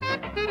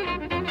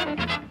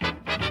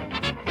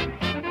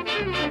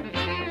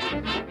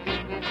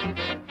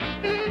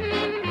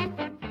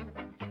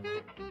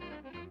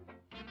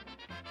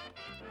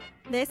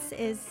This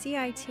is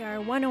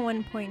CITR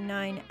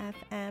 101.9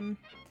 FM.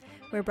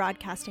 We're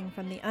broadcasting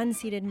from the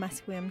unceded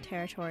Musqueam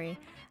territory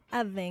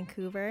of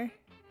Vancouver.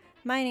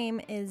 My name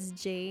is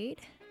Jade,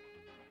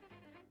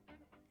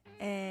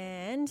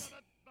 and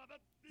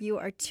you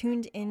are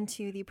tuned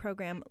into the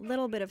program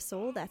Little Bit of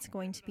Soul that's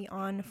going to be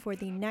on for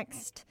the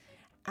next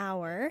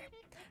hour.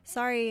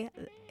 Sorry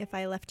if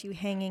I left you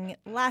hanging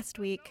last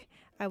week.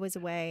 I was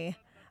away,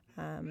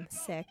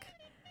 sick,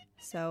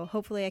 so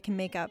hopefully I can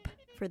make up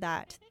for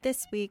that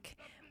this week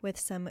with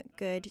some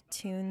good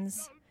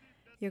tunes.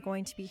 You're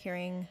going to be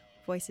hearing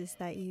voices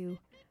that you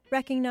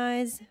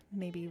recognize,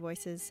 maybe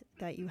voices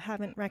that you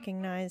haven't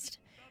recognized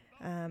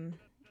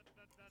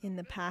in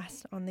the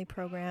past on the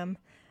program.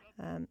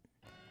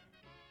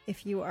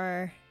 If you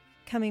are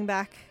coming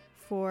back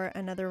for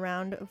another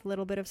round of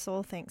Little Bit of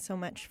Soul, thanks so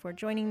much for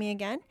joining me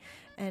again.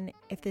 And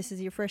if this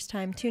is your first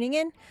time tuning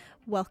in,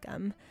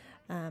 welcome.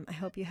 I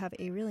hope you have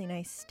a really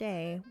nice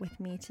day with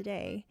me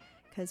today,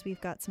 because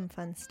we've got some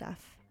fun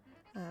stuff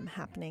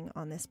happening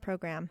on this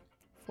program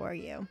for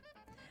you.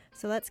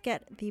 So let's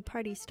get the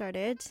party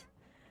started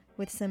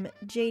with some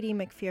J.D.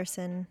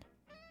 McPherson.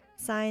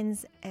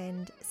 Signs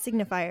and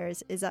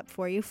Signifiers is up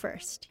for you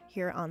first,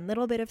 here on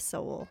Little Bit of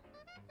Soul.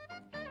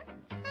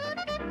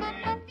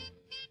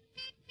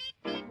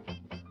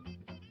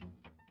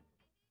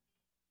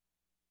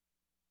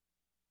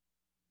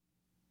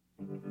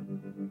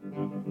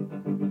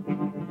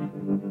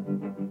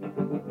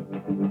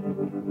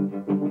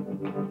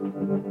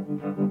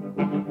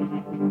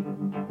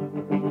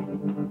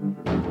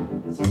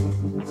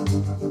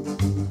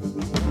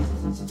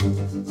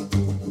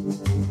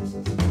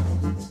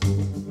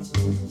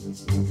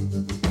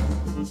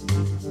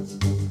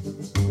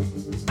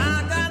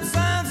 I got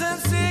signs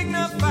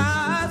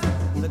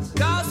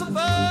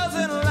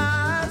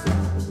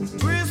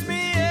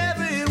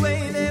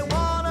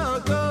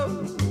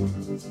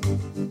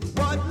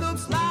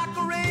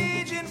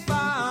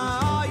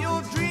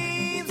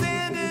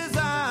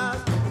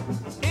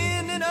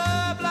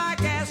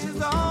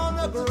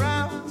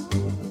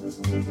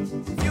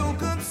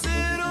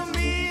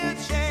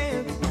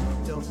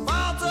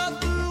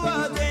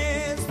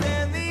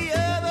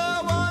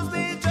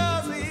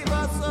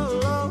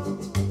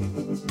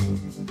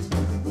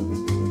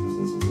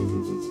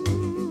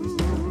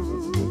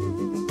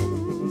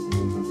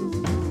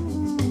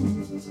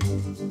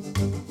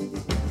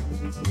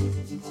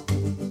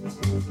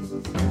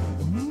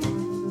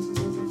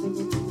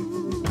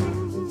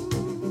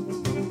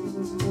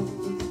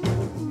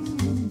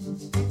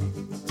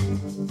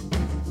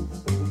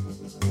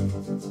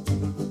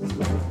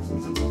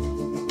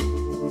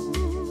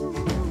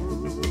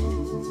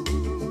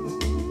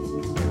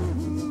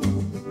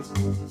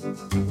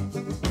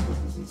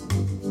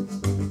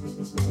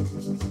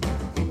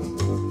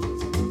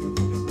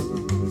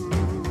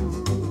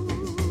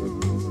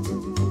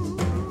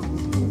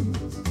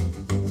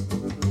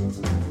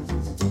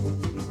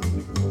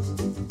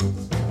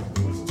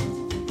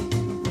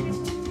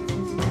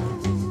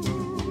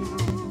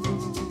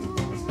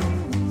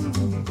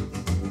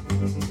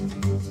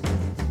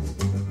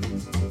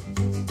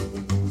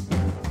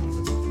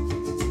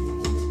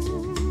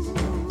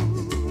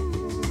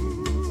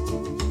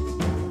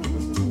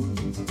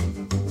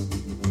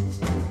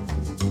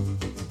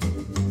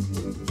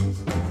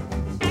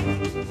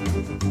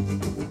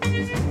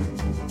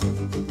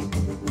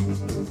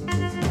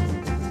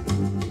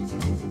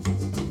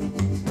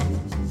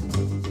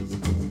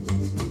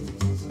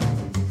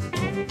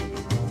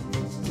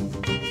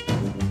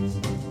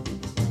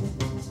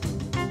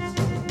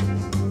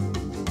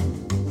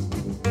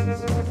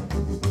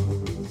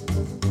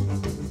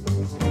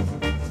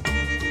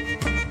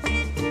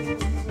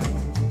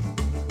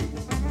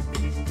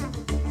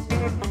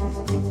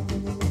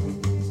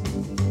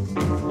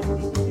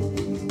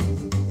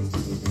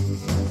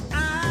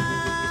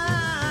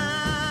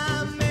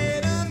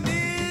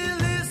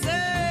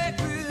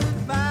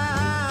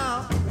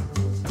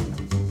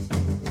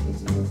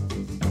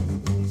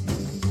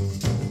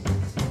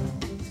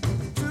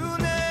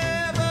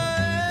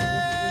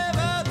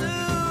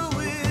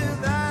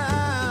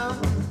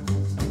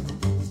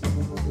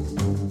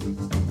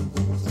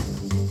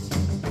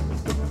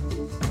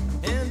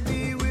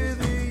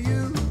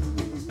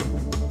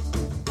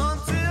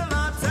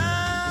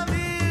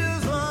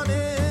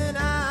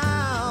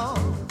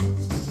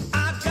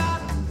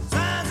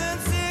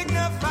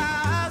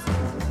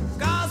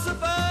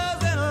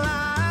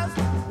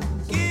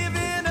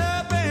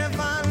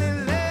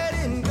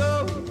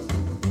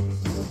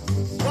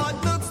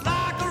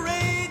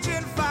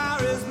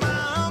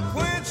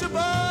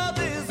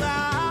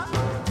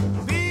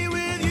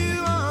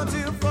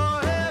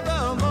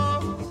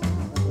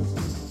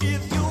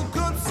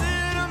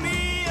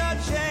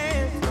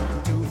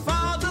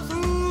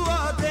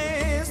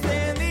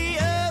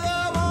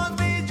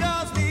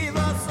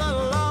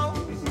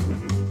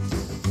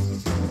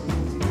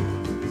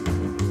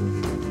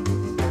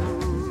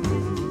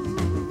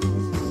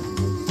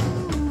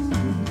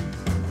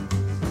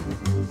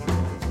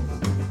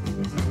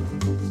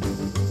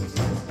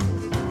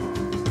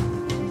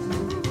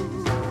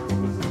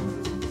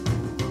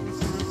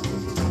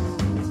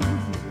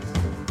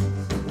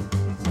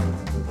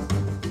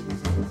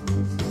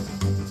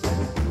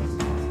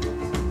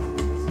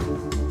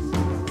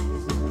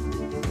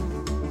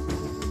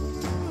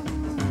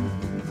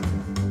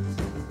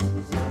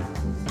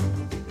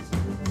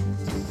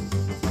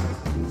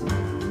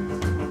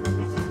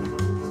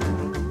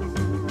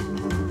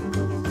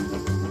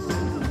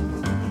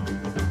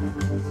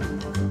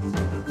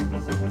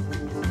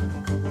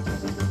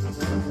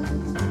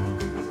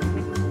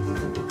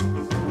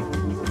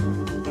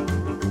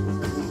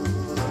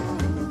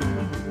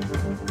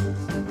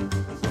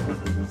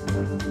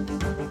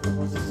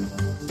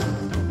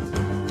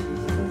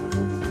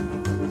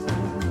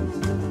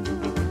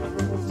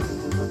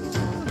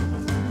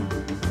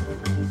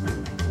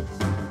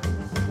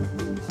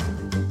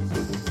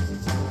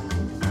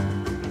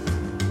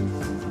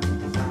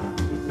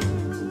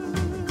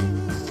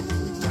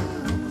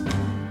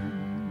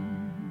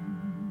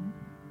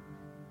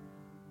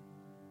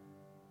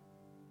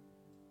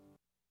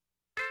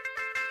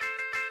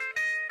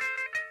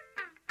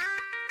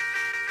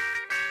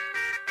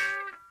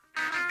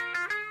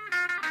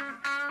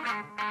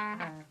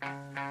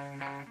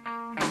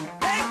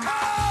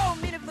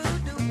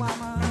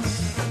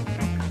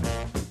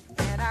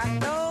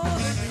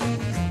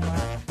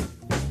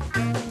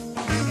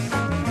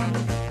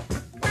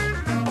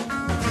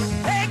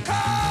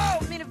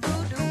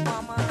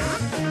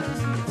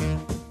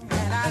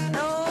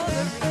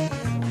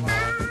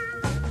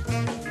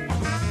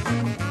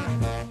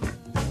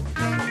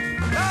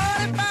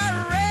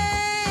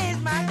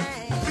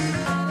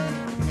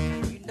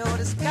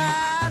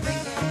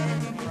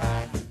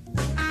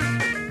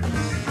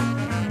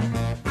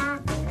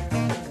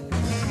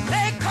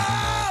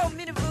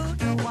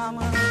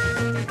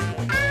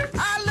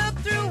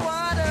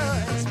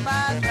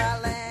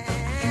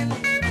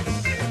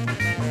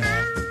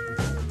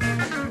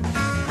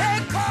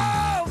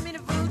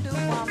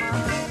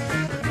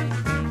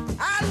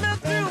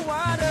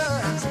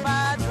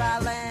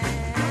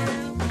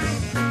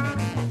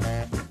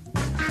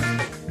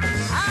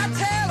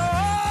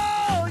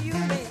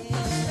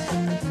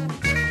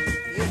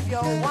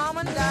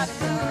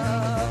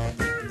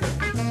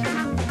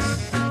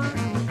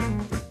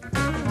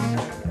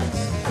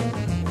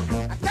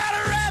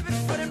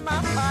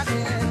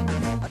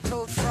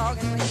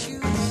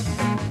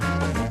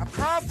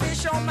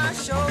on my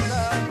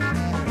shoulder.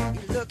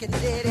 You're looking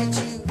dead at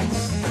you.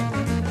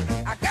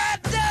 I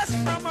got dust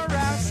from a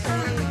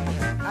rattlesnake.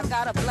 I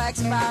got a black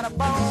spot of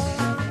bone.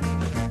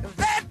 If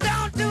that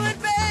don't do it,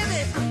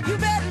 baby, you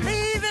better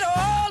leave it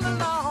all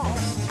alone.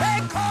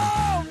 They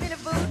call me the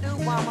voodoo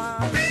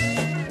woman,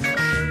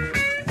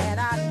 and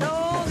I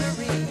know the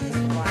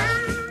reason why.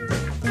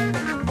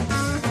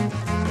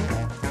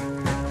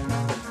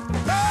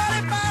 Lord,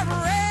 if I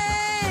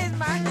raise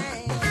my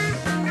hand,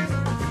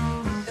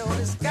 though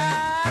the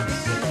sky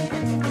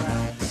begins to cry.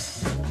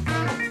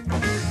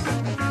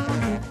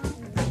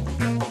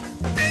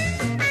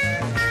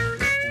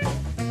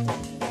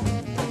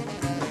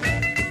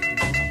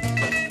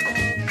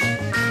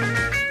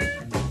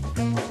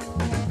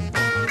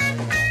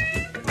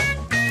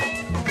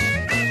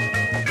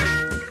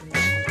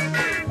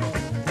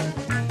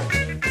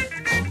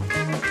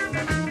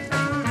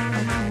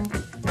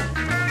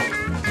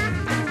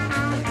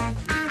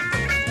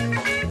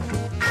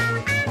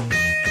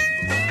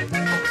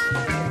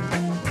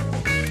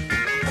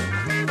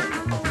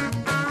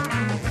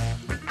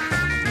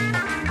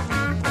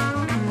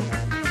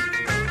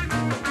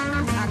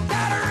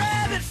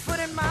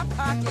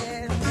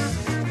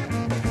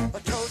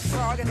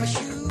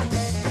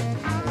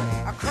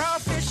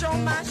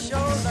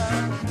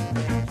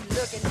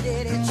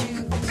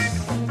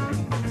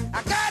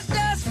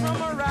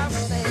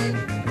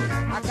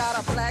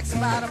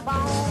 Spot of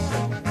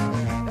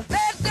bone. If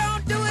that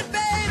don't do it,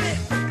 baby,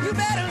 you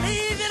better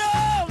leave it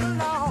all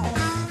alone.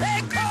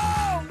 They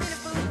call me the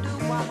voodoo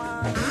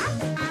woman,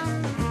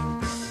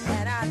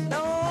 and I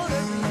know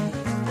the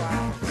reason why.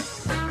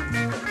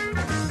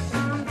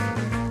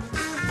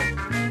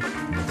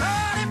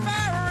 Lord, if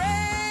I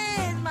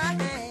raise my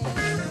hand,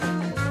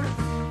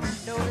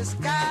 know the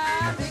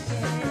sky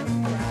begins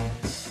to cry.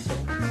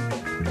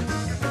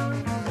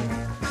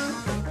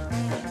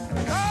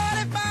 Lord,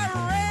 if I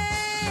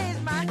raise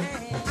my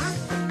hand,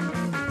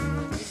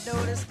 you know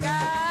the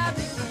sky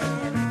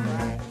begins to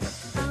cry.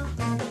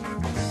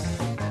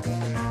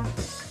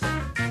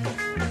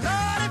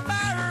 Lord, if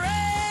I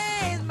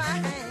raise my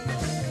hand,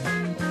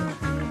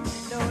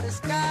 you know the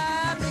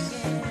sky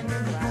begins to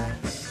cry.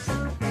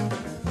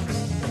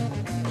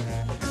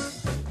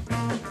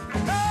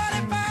 Lord,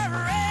 if I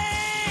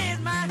raise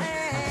my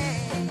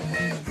hand,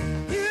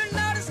 you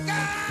know the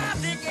sky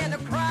begins to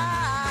cry.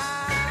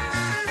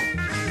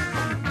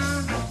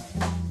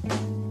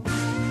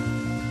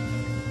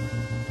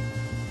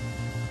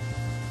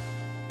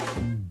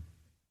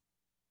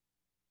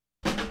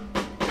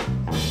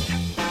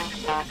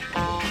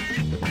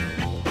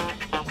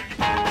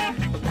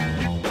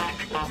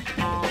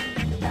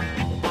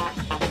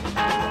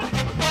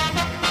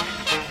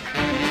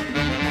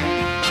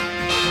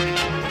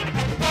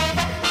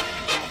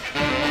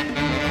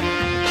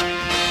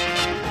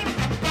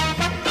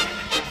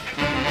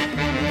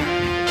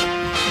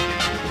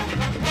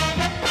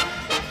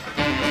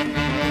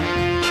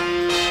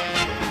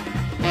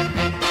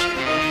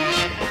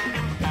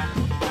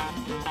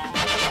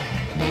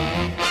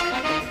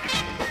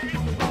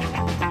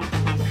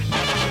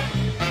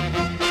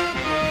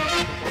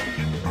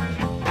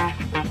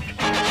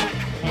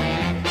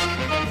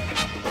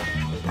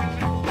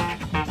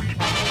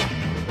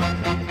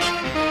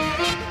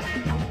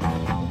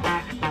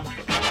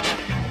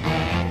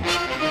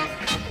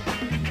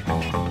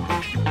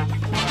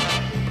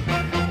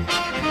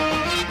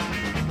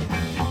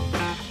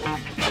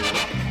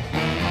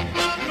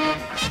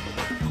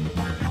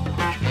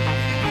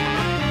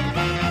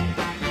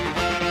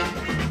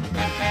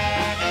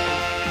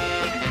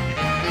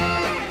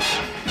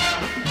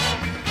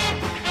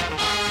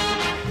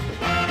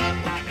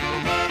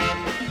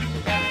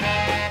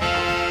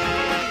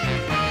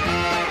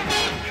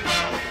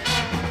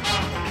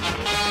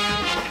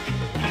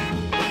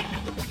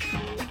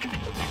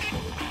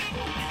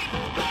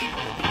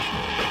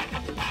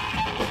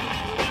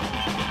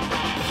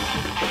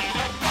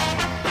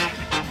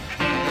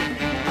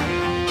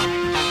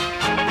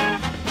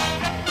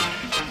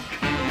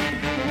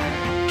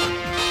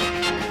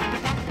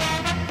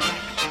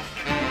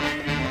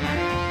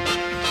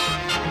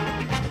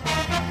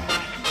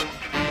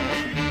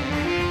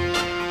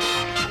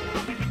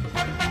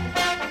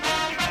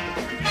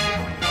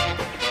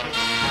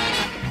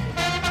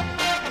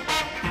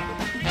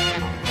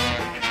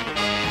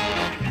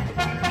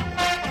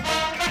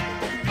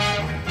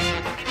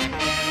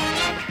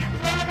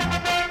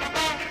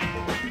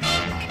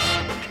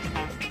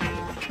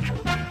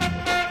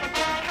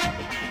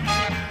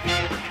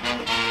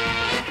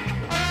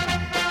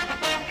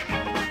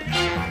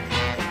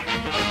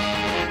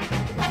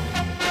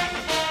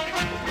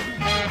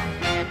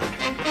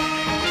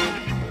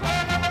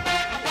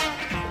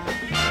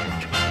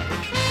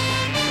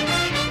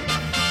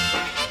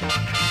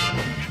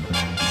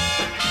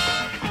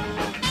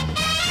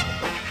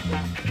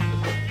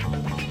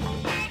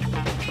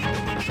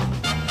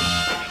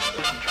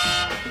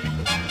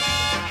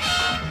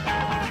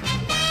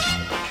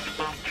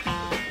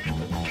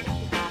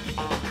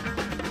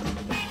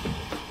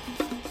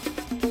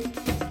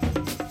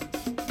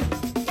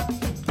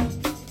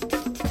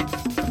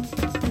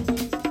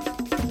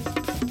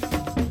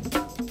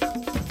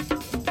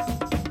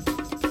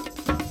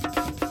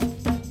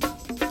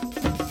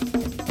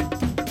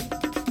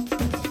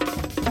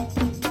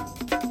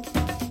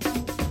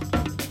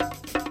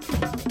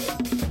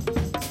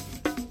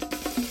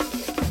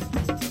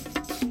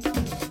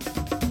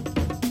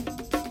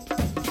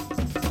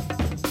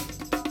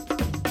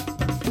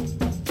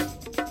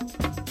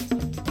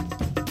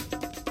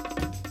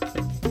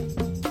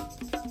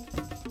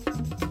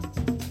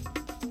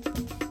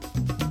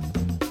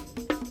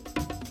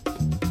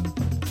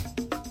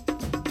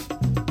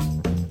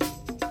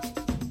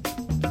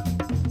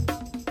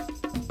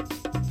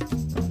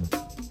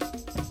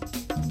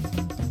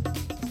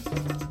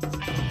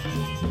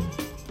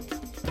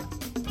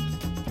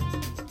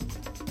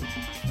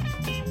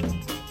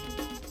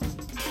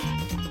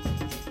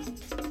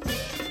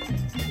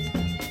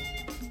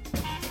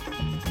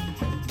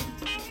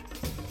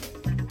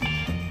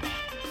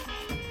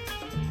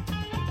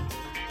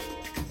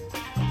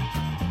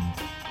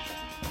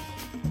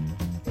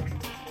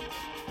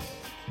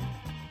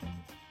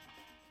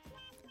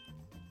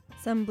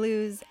 Some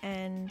blues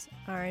and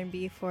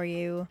R&B for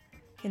you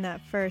in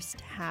that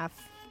first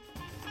half.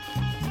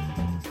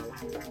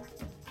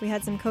 We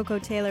had some Coco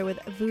Taylor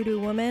with Voodoo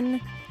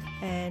Woman,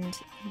 and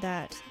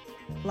that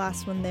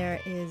last one there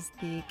is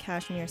the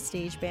Kashmir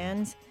Stage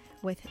Band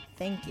with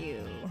Thank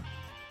You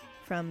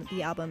from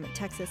the album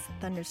Texas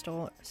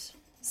Thunderstorm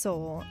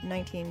Soul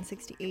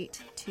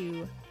 1968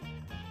 to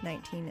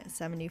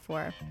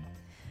 1974.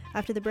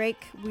 After the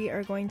break, we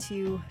are going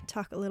to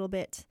talk a little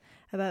bit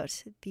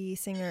about the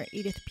singer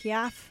Edith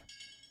Piaf,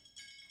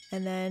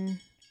 and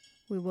then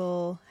we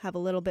will have a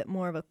little bit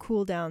more of a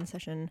cool down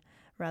session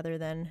rather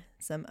than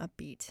some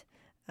upbeat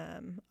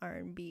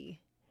R&B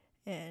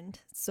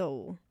and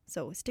soul.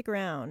 So stick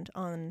around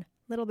on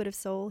Little Bit of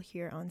Soul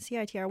here on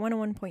CITR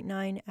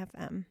 101.9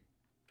 FM.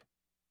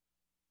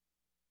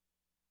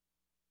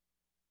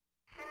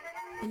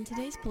 In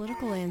today's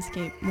political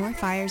landscape, more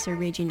fires are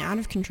raging out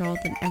of control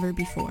than ever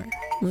before.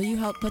 Will you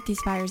help put these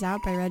fires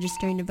out by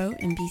registering to vote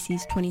in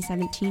BC's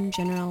 2017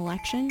 general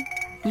election?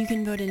 You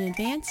can vote in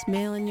advance,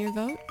 mail in your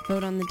vote,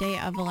 vote on the day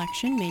of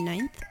election, May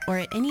 9th, or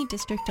at any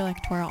district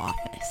electoral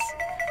office.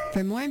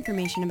 For more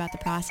information about the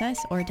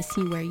process or to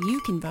see where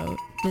you can vote,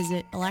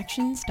 visit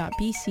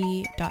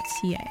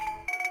elections.bc.ca.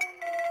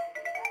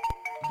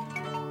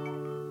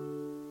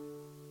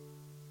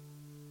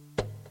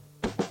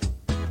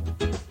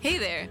 Hey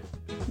there!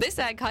 This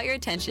ad caught your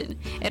attention.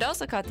 It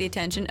also caught the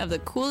attention of the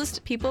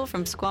coolest people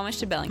from Squamish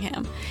to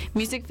Bellingham,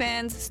 music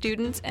fans,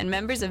 students, and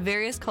members of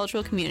various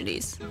cultural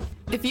communities.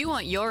 If you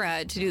want your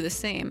ad to do the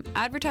same,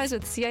 advertise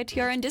with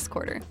CITR and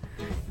Discorder.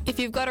 If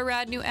you've got a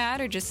rad new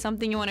ad or just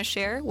something you want to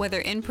share, whether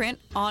in print,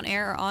 on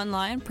air, or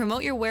online,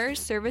 promote your wares,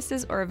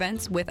 services, or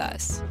events with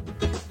us.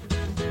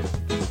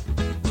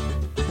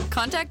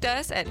 Contact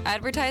us at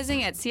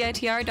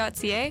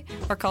advertising@citr.ca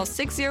or call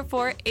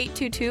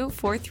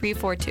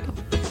 604-822-4342.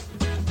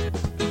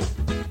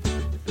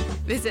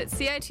 Visit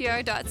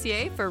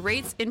CITR.ca for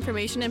rates,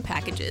 information, and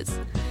packages.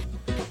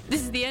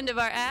 This is the end of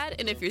our ad,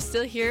 and if you're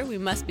still here, we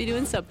must be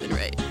doing something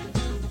right.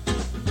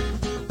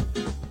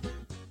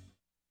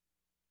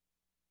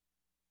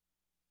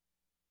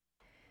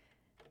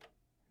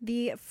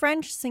 The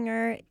French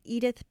singer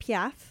Edith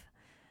Piaf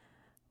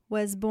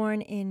was born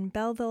in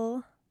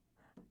Belleville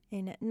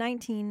in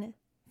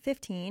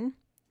 1915,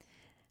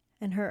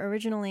 and her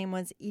original name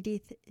was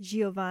Edith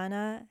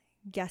Giovanna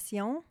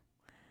Gassion.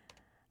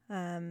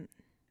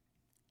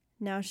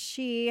 Now,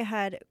 she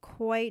had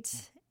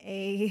quite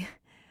a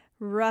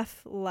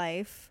rough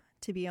life,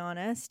 to be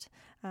honest.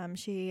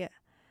 She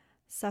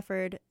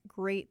suffered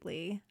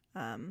greatly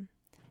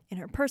in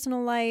her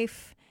personal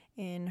life,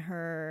 in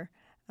her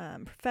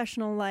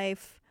professional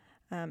life,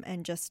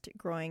 and just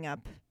growing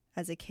up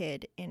as a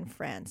kid in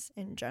France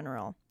in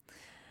general.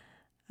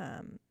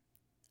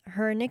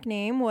 Her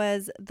nickname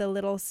was the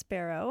Little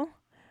Sparrow,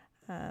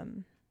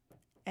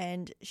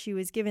 and she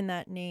was given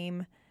that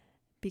name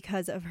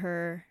because of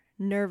her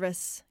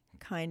nervous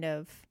kind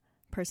of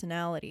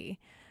personality.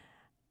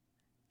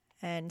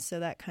 And so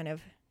that kind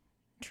of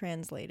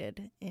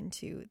translated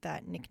into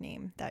that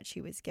nickname that she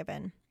was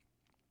given.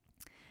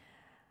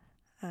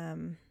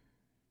 And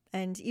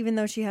even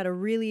though she had a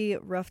really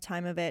rough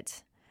time of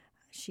it,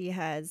 she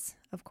has,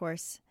 of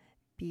course,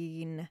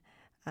 been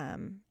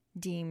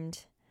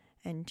deemed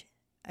and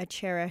a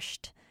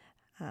cherished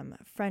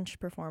French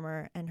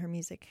performer, and her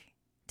music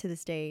to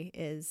this day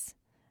is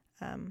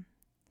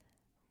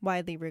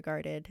widely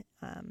regarded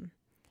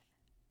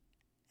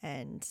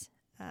and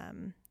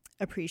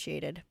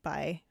appreciated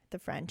by the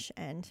French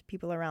and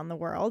people around the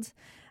world.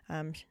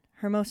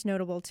 Her most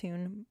notable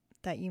tune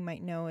that you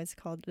might know is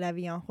called La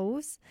Vie en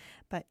Rose,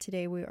 but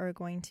today we are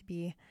going to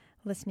be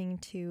listening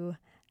to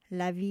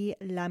La Vie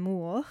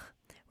l'amour,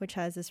 which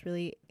has this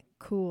really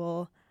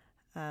cool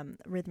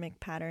rhythmic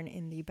pattern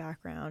in the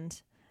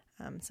background,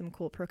 some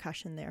cool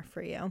percussion there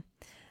for you.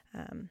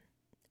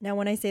 Now,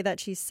 when I say that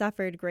she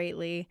suffered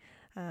greatly,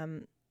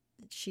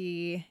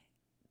 she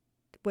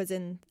was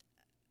in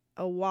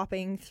a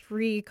whopping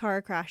 3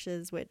 car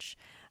crashes, which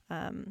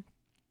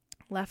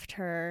left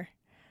her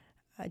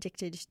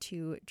addicted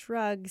to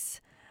drugs.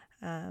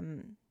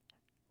 When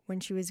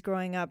she was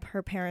growing up,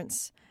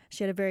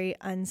 she had a very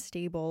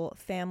unstable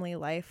family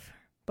life.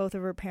 Both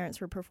of her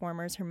parents were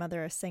performers, her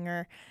mother a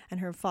singer, and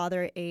her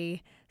father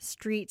a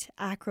street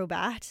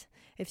acrobat,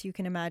 if you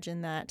can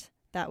imagine that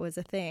was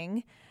a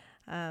thing.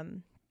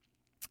 And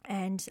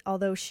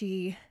although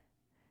she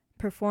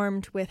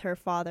performed with her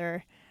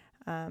father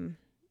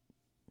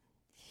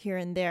here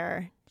and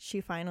there, she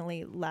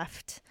finally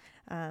left.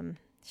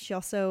 She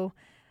also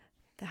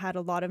had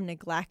a lot of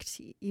neglect,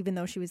 even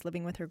though she was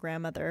living with her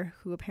grandmother,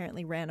 who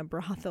apparently ran a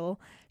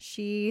brothel.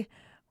 She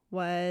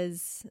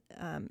was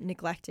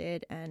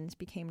neglected and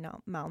became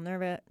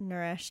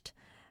malnourished.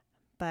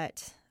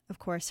 But, of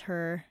course,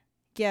 her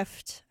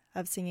gift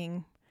of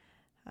singing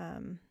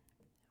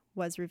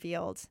was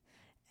revealed,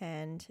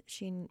 and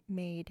she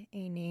made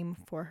a name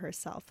for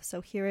herself.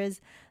 So here is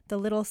the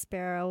Little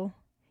Sparrow,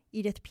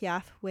 Edith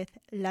Piaf, with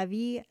La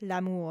Vie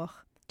l'amour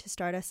to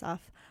start us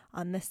off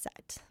on this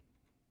set.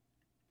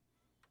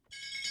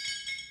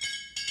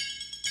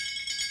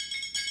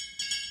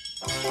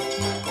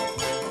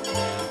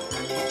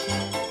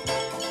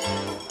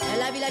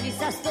 La vie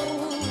ça se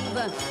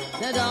trouve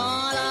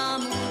dans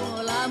l'amour,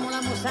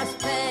 l'amour ça se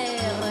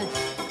perd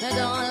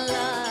dans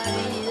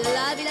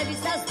la vie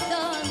ça se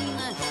donne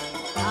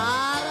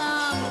par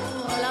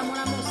l'amour,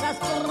 l'amour ça se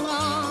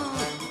prend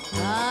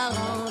par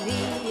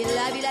envie,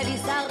 la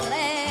vie ça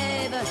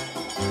rêve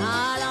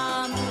à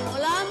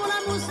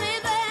l'amour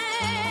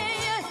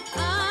s'éveille à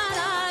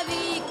la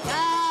vie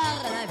car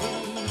la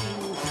vie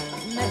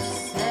mais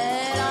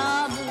c'est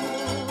l'amour.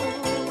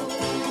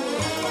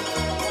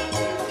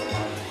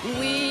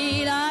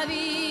 Oui, la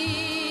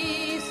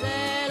vie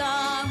c'est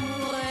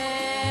l'amour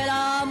et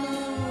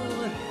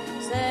l'amour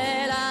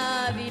c'est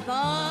la vie,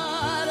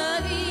 pas de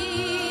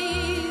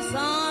vie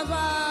sans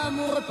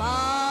amour,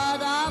 pas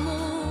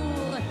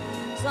d'amour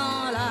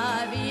sans la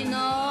vie,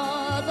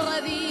 notre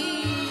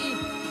vie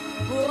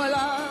pour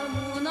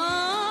l'amour,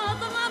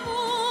 notre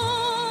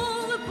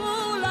amour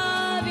pour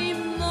la vie,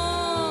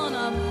 mon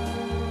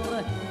amour,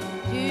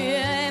 tu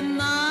es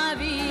ma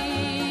vie.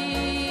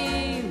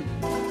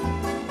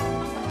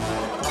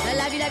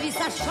 La vie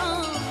ça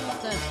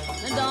chante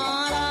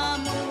dans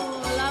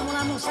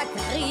l'amour ça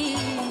crie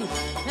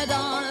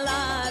dans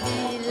la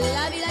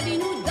vie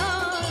nous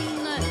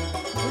donne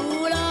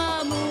tout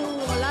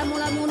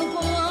l'amour nous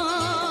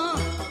prend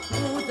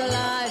toute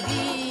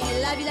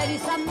la vie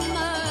ça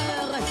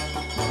meurt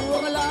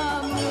pour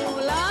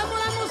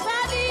l'amour ça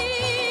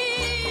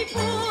vit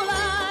pour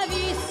la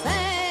vie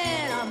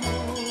c'est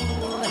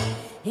l'amour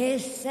et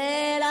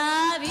c'est la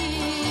vie.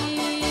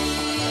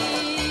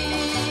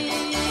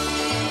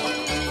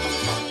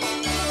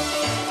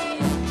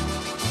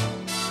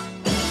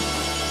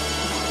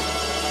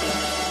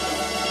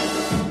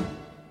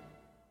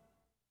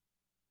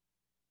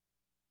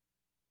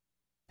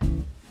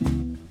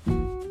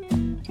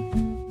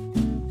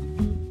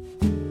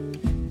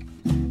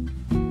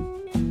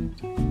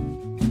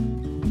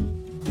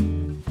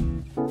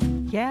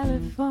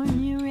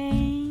 California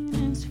rain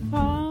is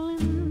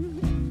falling.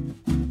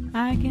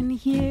 I can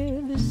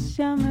hear the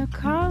summer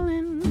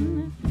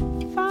calling.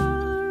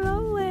 Far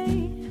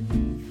away,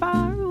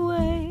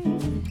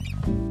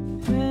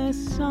 a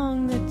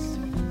song that's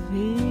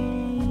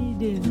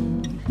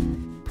fading.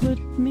 Put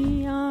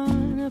me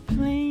on a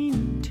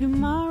plane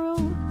tomorrow.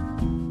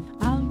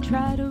 I'll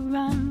try to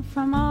run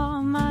from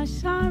all my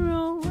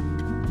sorrow.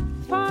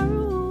 Far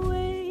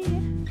away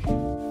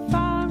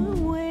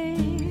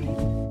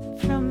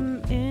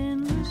from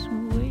endless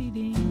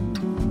waiting.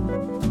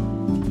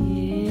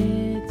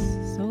 It's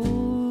so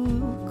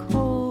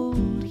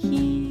cold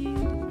here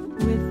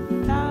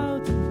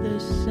without the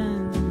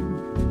sun.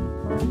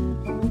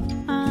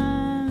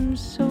 I'm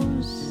so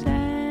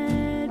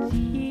sad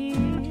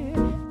here,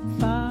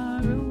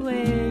 far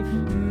away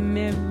from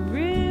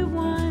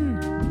everyone.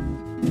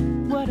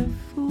 What a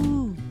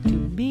fool to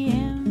be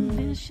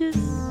ambitious,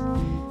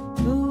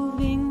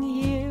 moving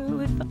here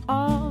with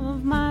all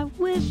of my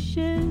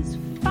wishes.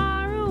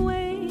 Far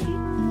away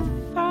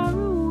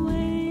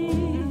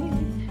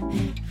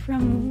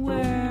from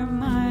where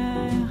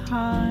my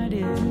heart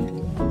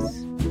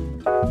is.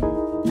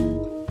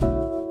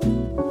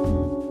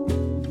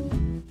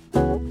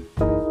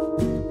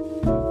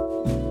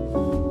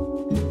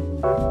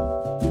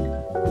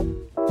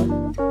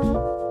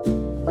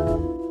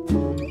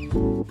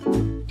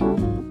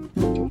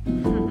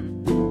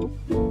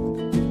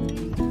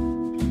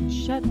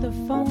 Shut the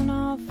phone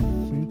off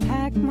and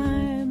pack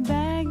my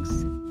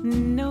bags.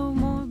 No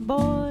more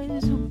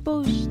boys who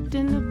boast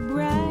and to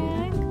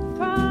brag.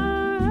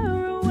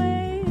 Far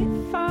away,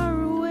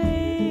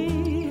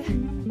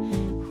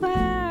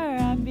 where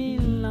I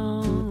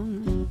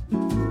belong.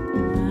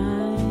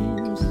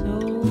 I'm so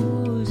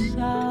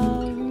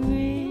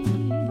sorry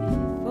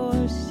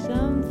for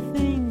some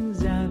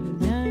things I've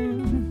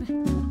done.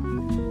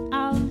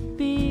 I'll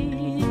be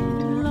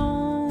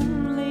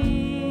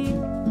lonely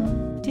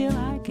till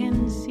I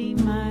can see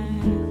my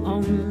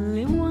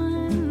only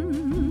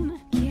one.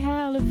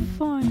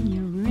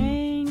 California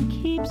rain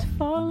keeps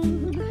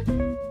falling.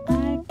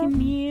 I can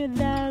hear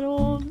that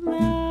old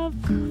love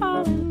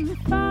calling.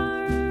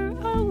 Far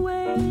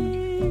away,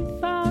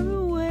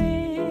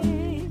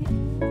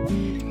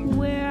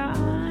 where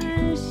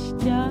I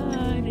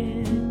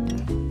started.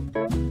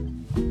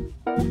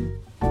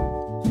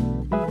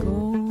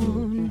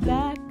 Going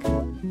back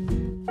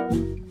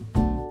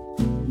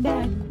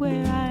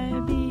where I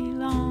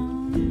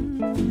belong.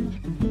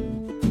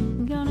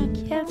 Gonna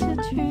catch a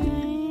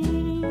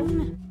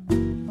train.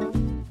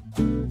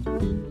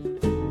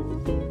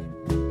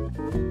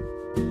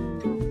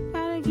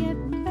 Gotta get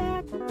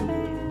back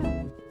where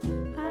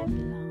I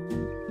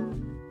belong.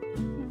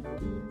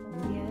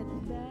 Get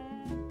back.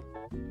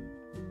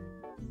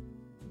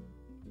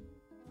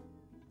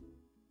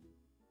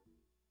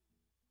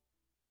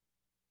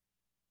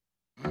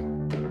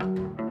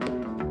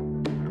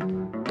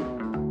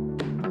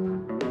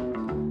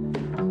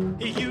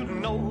 You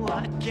know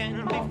I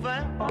can be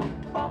found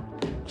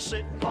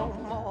sitting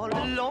home all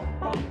alone.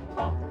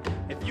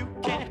 If you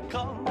can't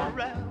come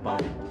around,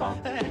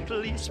 at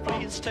least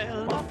please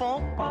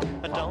telephone.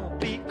 Don't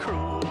be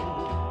cruel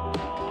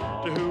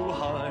to who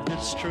heart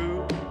is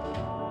true.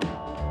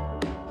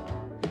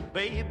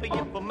 Baby,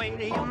 if I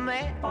made you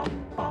mad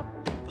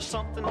for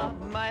something I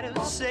might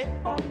have said,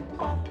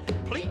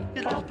 please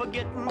let's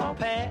forget the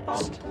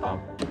past.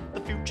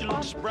 The future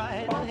looks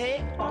bright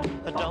ahead.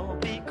 Don't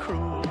be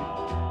cruel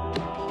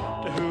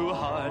to who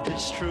heart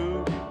is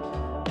true.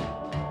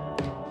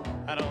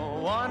 I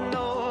don't want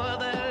no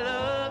other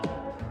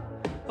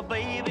love,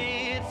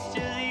 baby, it's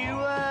just you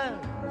I'm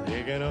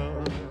thinking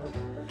of.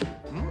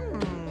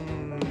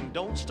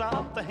 Don't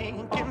stop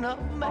thinking of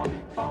me.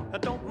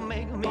 Don't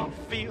make me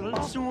feel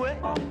this way.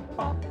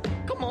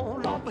 Come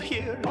on over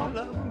here and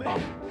love me.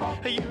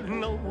 You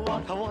know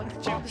what I want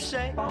you to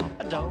say.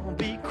 Don't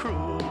be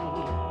cruel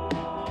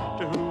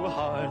to who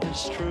heart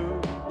is true.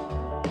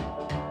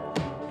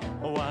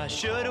 Why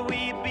should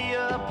we be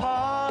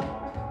apart?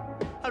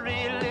 I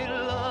really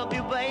love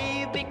you,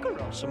 baby,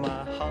 cross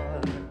my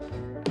heart.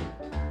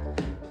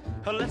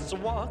 Let's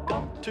walk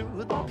up to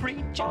the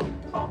preacher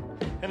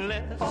and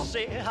let's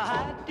say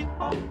I do.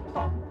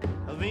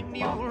 Then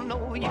you'll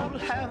know you'll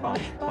have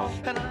me,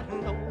 and I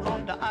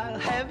know that I'll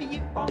have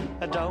you.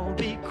 Don't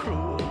be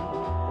cruel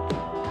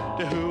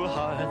to who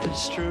heart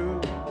is true.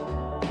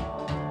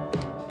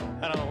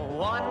 I don't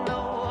want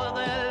no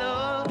other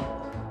love,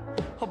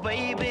 oh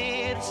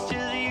baby, it's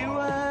just you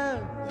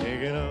I'm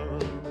thinking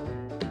of.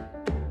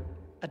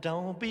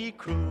 Don't be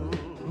cruel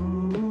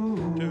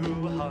to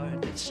who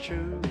heart is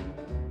true.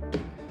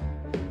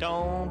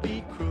 Don't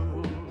be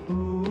cruel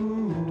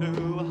to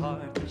who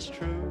heart is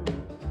true.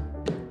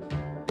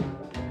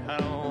 I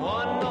don't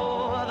want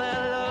no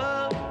other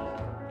love,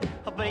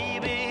 oh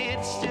baby,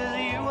 it's just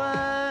you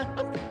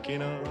I'm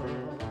thinking of.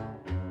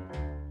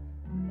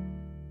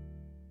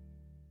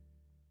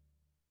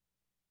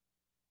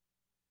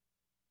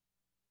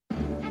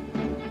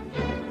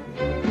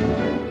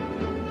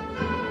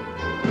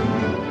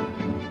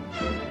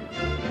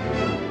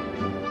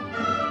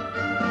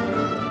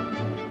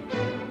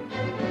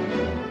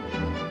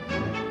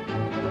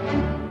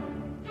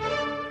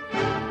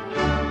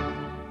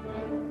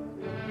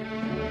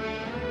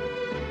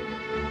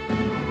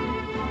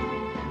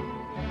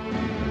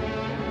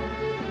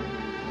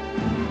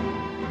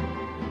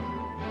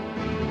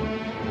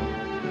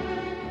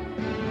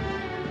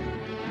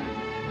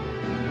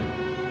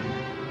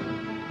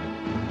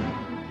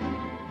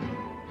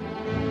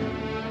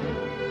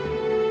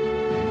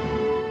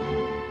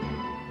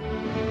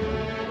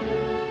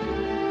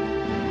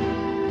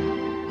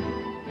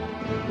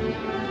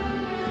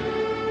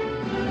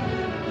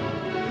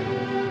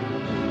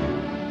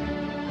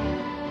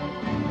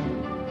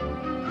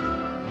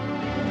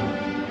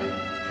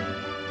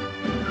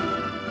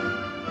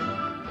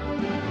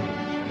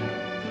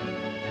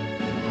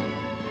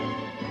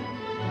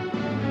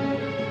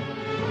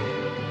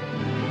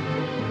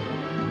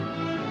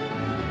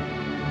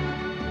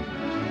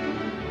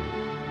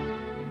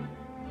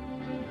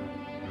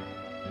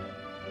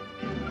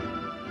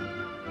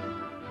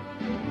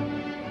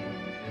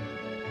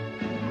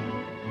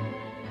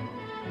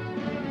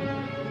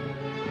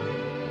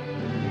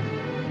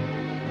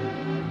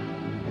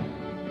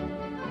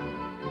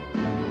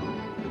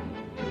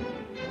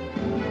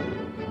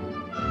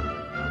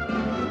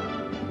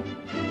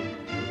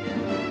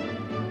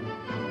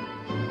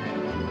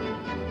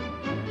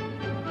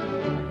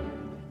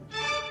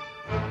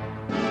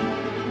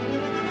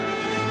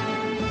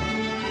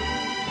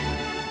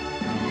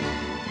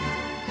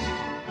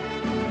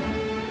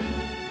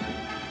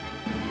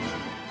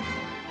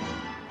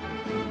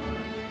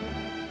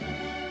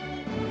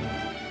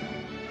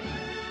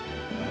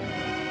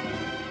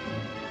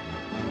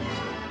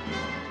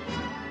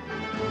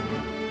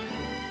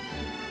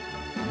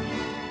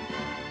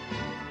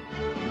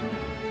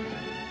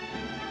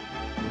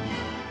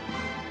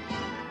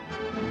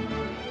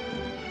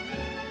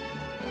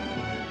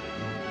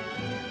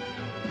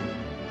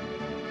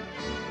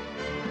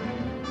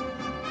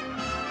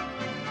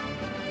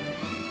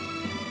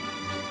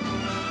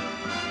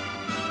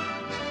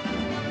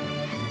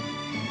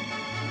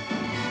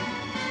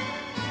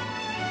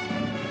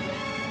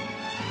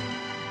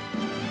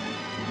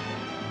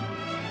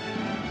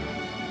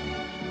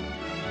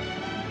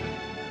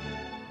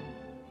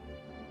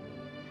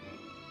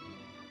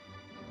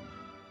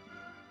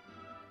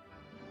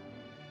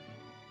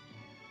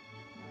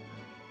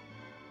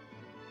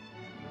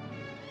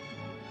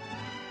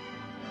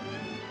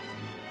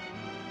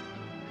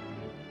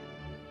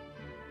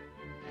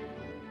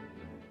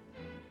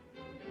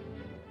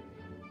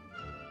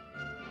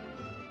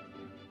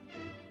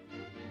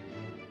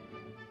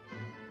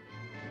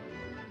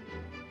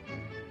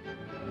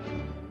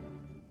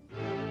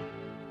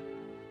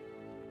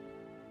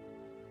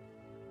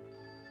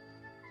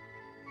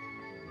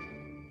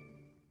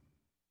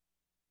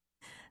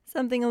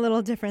 Something a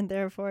little different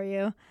there for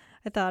you.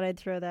 I thought I'd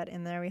throw that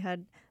in there. We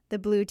had the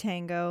Blue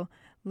Tango,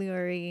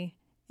 Laurie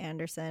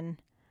Anderson.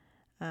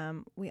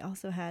 We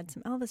also had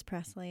some Elvis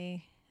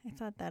Presley. I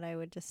thought that I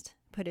would just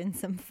put in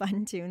some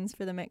fun tunes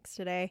for the mix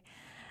today.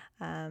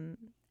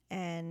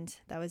 and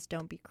that was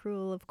Don't Be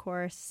Cruel, of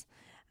course.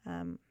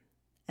 And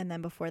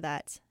then before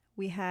that,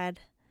 we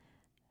had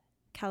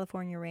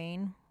California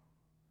Rain,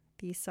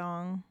 the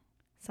song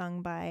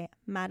sung by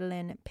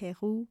Madeleine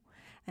Peyroux.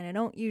 And I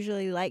don't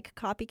usually like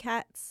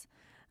copycats,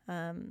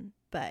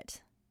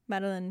 but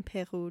Madeleine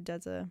Peyroux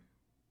does a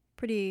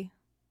pretty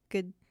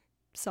good,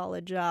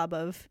 solid job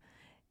of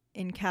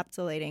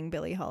encapsulating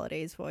Billie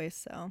Holiday's voice.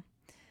 So,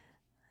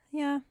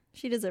 yeah,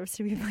 she deserves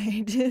to be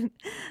played.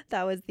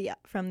 That was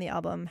from the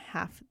album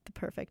Half the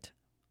Perfect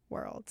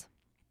World.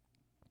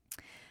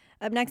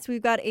 Up next,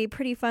 we've got a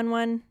pretty fun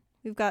one.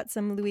 We've got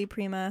some Louis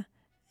Prima,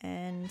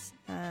 and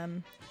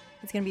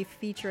it's going to be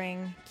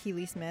featuring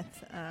Keely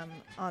Smith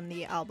on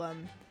the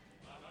album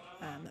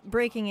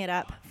Breaking It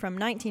Up from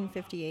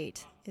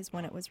 1958 is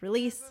when it was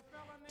released.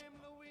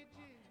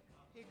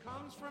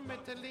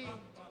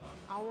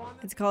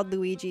 It's called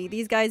Luigi.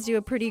 These guys do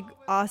a pretty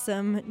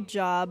awesome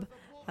job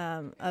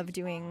of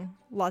doing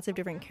lots of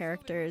different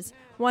characters.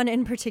 One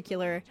in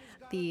particular,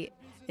 the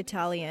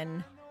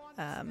Italian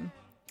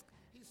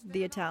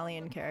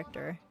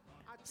character.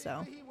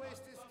 So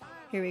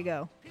here we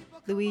go.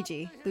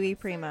 Luigi, Louis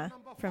Prima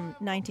from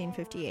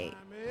 1958.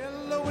 Hey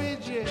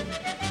Luigi,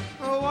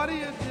 oh, what do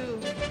you do?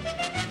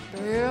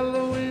 Hey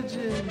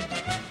Luigi,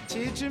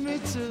 teaching me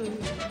to.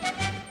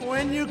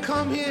 When you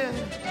come here,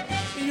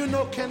 you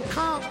know can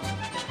count.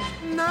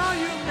 Now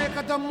you make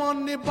the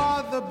money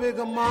by the big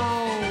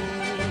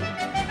amount.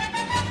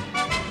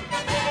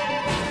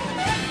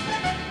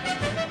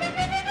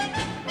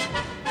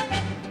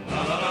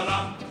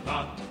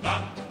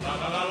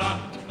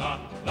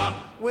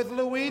 With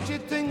Luigi,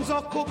 things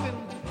are cooking.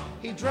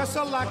 He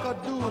dresses like a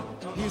dude.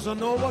 He's a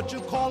know what you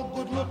call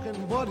good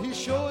looking, but he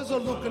sure is a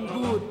looking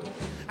good.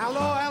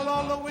 Hello,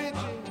 hello, Luigi.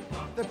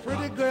 The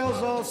pretty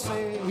girls all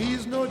say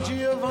he's no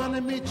Giovanni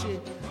Mici,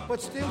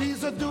 but still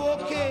he's a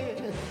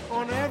do-okay.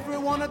 On every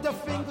one of the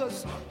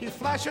fingers, he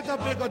flashes a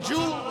bigger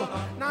jewel.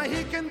 Now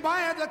he can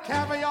buy the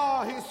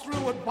caviar. He's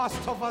through with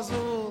Buster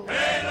Azul.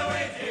 Hey,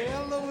 Luigi. Hey,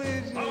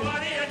 Luigi. Oh,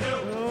 what do you do?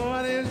 Oh,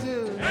 what do you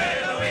do? Hey,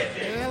 Luigi.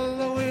 Hey,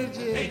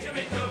 Luigi. Teach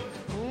me too.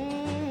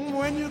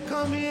 When you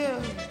come here,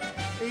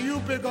 you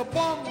bigger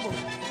bum.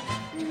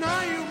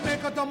 Now you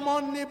make the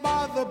money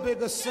by the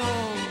bigger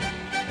song.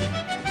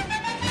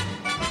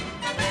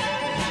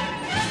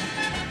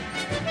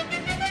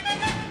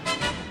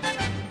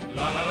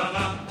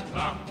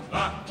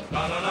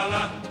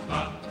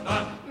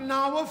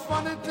 Now a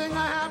funny thing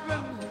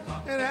happened.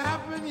 It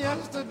happened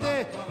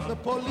yesterday. The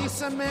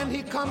policeman,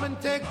 he come and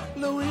take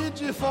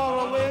Luigi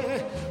far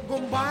away.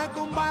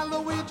 Goodbye,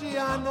 Luigi,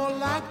 I know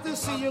like to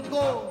see you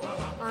go.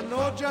 I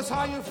know just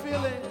how you're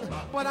feeling,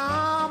 but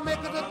I'll make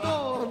it a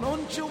door.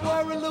 Don't you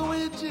worry,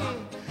 Luigi.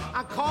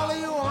 I call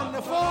you on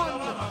the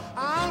phone.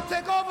 I'll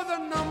take over the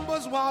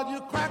numbers while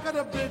you crack at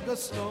a bigger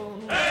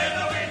stone. Hey,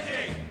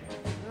 Luigi!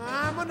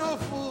 I'm no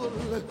fool.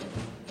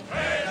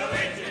 Hey,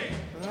 Luigi!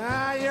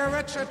 Ah, you're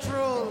a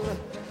troll.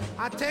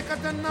 I take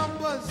out the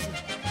numbers,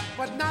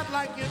 but not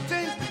like you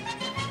think.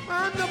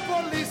 I'm the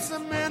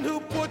policeman who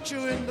put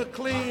you in the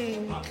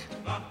clink.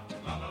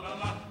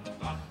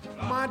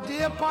 My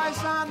dear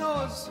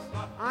paisanos,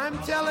 I'm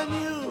telling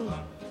you,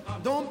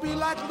 don't be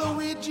like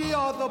Luigi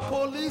or the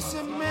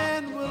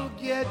policeman will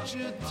get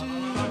you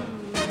too.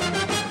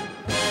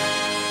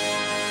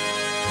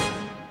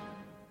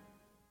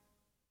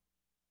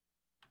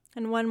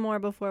 And one more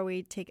before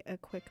we take a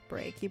quick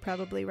break. You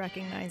probably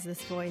recognize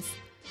this voice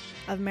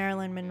of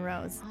Marilyn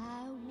Monroe's.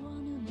 I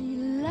wanna be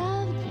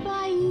loved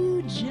by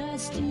you,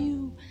 just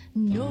you,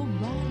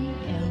 nobody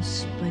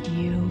else but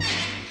you.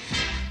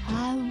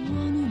 I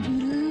wanna be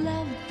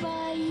loved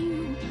by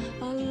you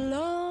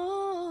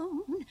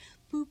alone,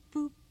 boop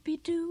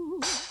boopy doo.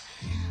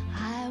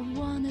 I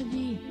wanna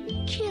be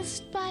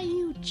kissed by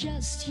you,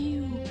 just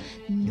you,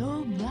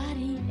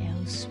 nobody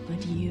else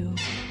but you.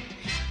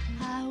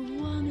 I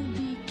wanna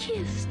be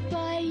kissed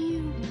by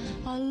you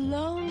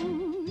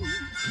alone.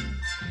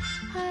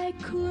 I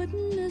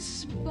couldn't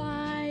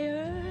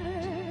aspire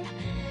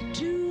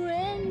to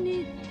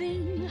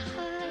anything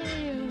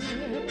higher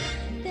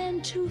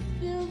than to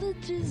feel the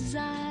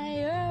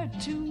desire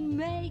to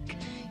make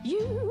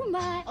you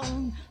my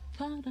own.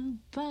 I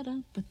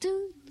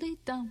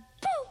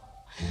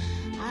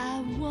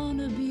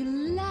wanna be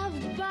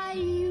loved by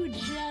you,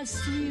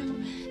 just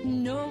you,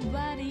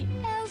 nobody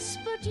else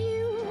but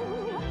you.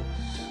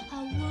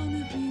 I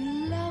wanna be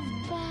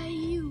loved by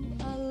you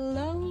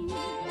alone.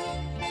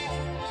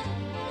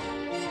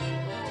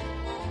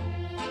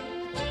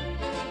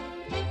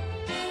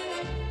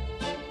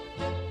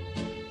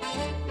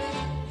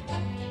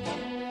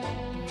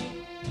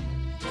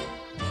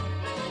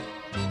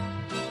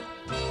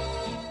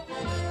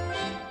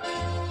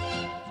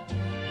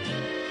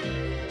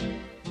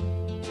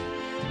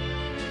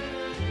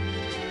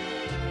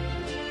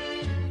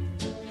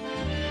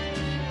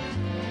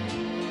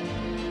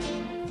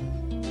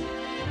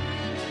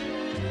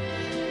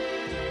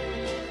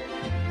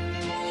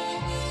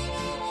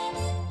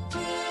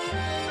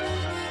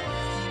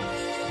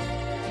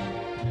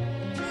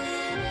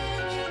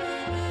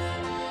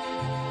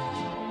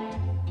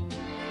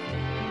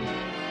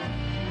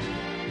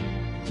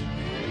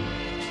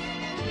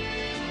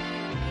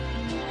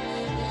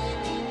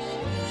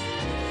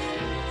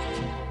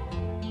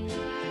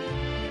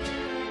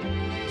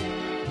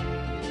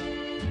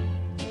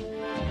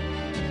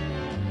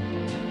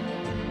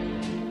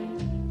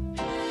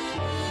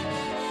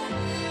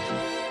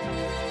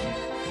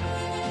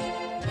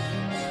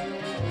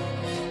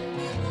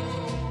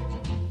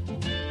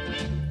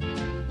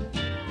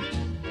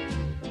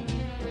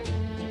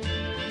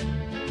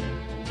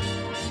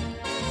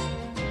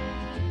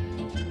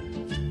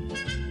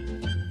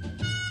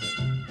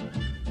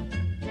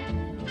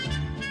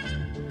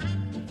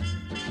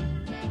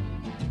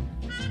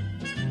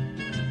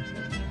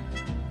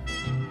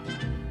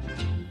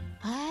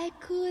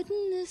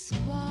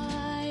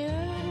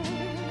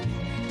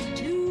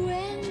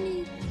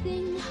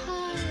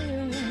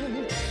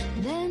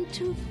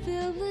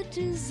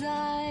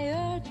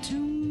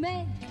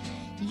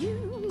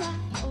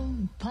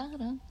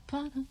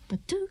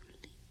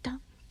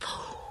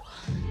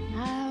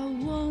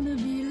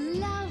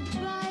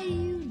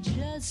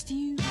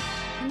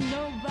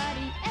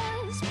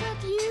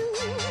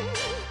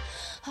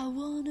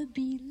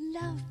 be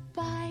loved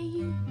by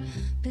you.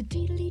 The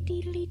deedly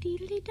deedly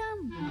deedly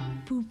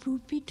dum, boop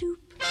boopy doop.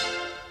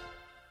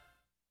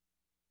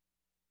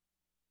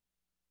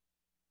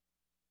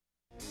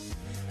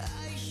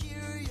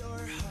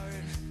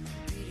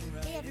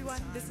 Hey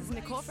everyone, this is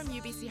Nicole from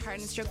UBC Heart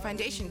and Stroke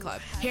Foundation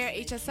Club. Here at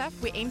HSF,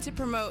 we aim to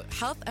promote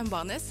health and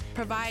wellness,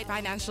 provide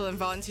financial and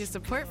volunteer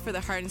support for the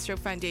Heart and Stroke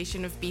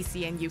Foundation of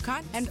BC and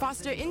Yukon, and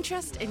foster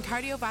interest in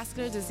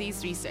cardiovascular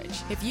disease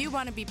research. If you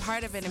want to be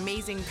part of an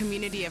amazing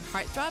community of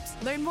heartthrobs,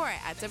 learn more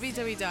at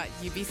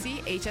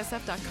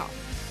www.ubchsf.com.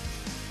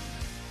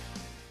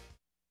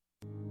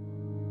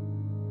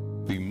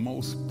 The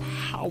most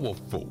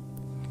powerful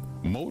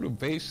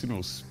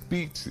motivational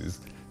speeches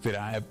that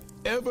I have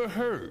ever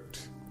heard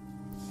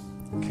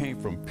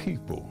came from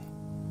people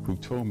who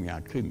told me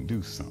I couldn't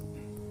do something.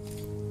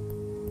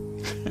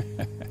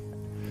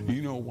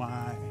 You know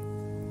why?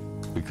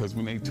 Because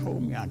when they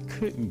told me I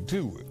couldn't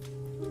do it,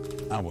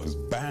 I was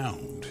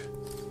bound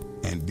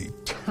and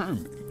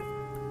determined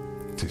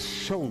to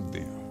show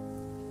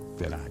them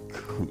that I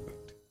could.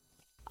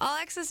 All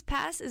Access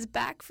Pass is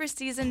back for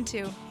Season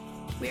 2.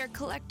 We are a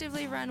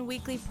collectively run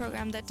weekly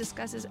program that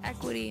discusses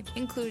equity,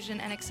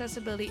 inclusion, and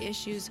accessibility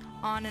issues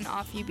on and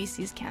off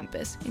UBC's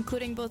campus,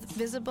 including both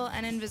visible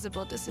and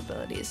invisible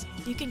disabilities.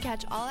 You can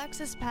catch All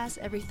Access Pass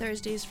every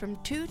Thursdays from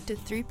 2 to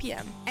 3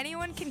 p.m.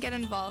 Anyone can get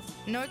involved.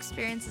 No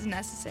experience is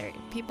necessary.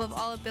 People of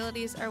all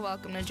abilities are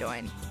welcome to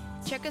join.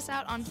 Check us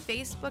out on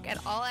Facebook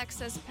at All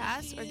Access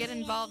Pass or get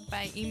involved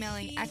by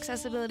emailing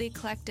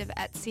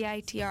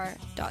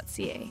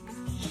accessibilitycollective@citr.ca.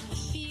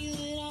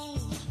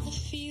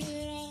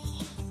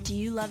 Do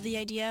you love the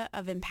idea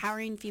of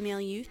empowering female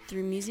youth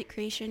through music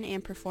creation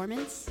and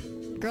performance?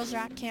 Girls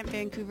Rock Camp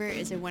Vancouver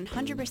is a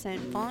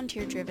 100%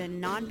 volunteer-driven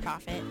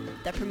nonprofit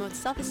that promotes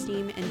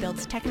self-esteem and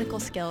builds technical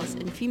skills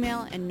in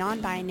female and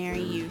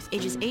non-binary youth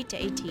ages 8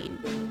 to 18.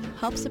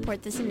 Help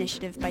support this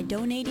initiative by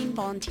donating,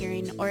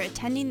 volunteering, or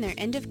attending their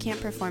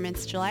end-of-camp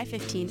performance July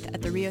 15th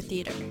at the Rio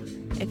Theatre.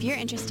 If you're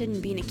interested in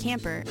being a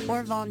camper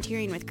or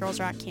volunteering with Girls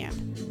Rock Camp,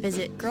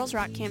 visit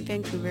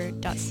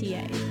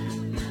girlsrockcampvancouver.ca.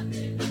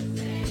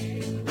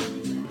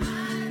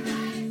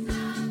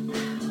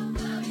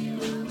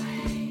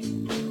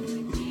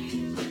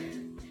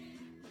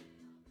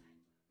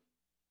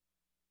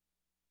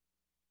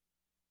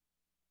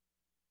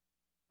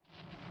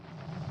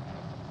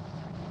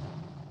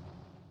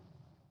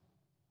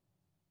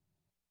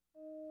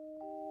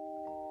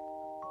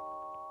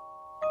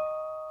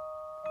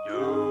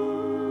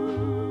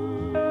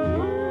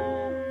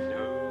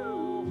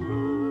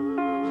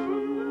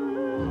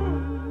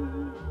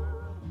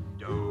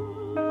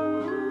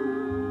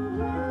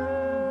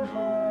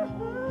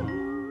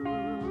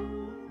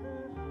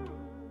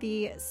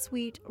 The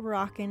sweet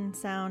rockin'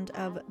 sound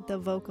of the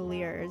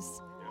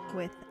Vocaliers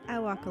with I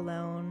Walk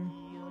Alone.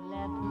 You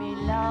left me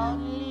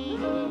lonely,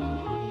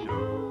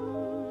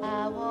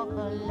 I walk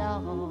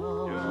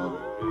alone,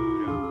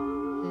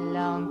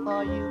 long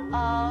for you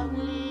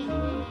only,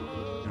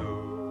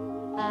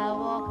 I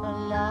walk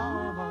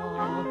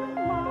alone,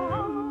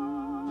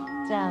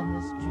 down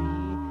the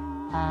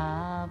street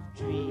of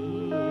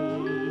dreams,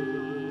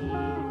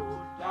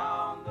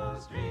 down the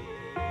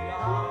street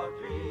of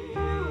dreams,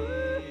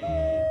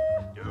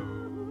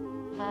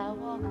 I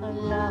walk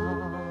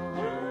alone.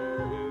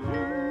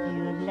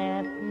 You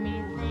left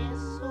me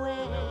this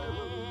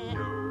way,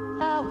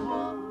 I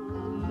walk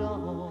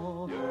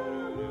alone.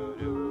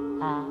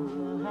 I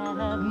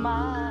have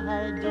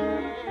my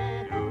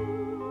day,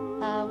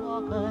 I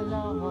walk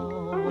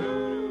alone.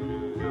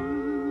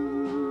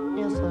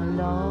 It's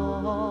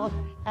alone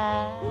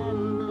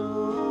and blue.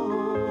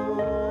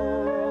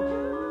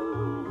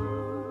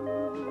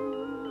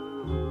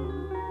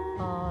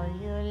 Oh,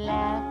 you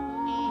left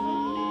me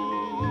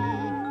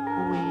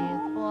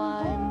with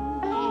one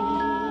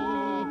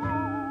thing.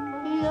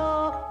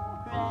 Your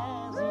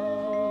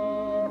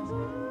presence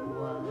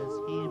was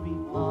here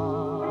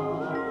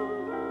before,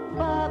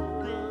 but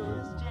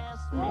there's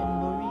just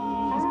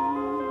memories,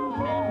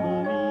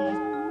 memories,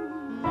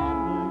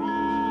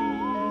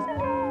 memories.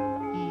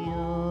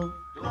 You're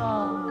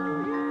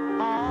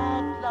gone,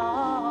 I'd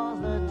close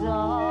the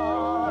door.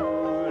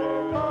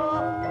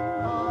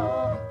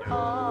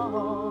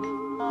 Oh,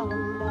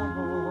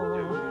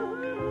 Lord,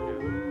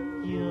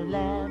 you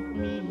left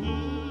me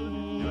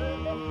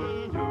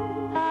here,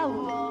 I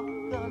walk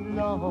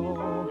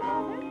alone.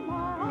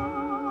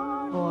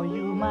 For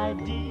you, my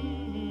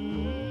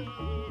dear,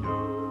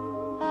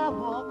 I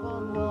walk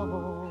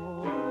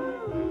alone.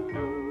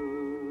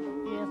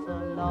 It's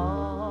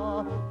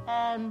alone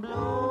and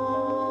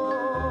blue.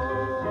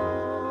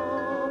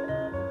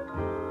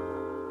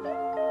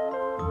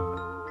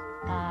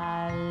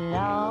 I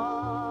love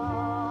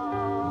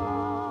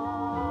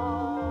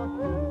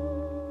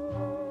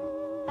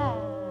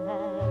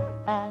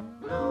and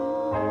blue.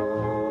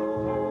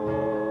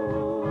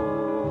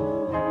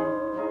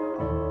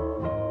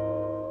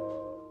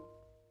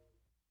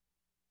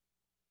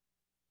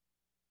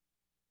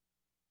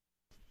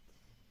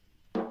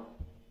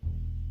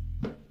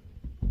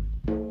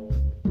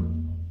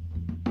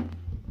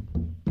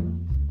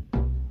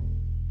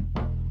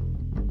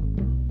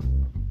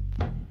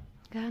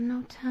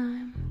 no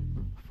time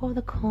for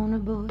the corner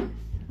boys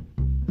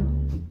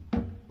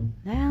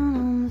down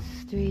on the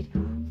street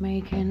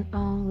making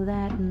all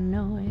that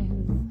noise.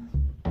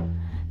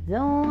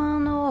 Don't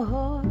want no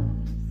horse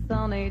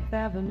on 8th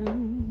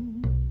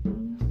Avenue.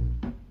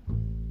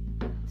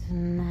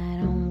 Tonight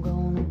I'm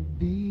gonna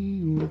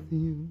be with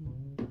you.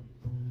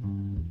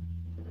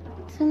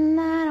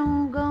 Tonight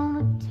I'm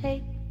gonna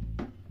take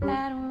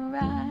that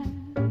ride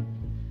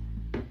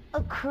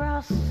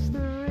across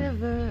the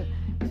river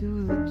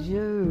to the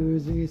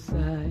Jersey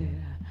side.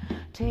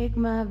 Take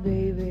my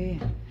baby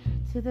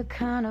to the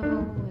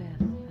carnival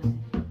with.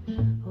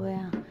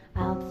 Well,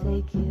 I'll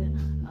take you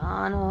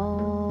on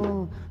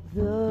all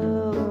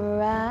the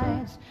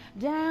rides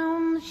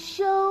down the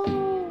shore.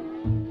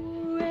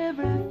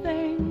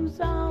 Everything's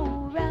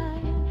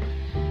alright.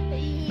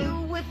 You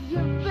with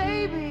your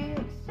baby,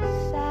 it's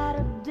a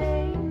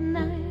Saturday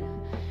night.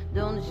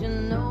 Don't you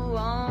know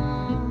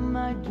all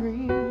my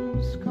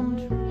dreams come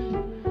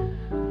true?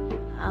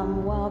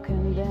 I'm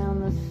walking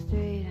down the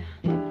street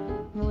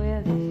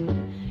with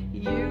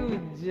you,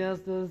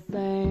 just a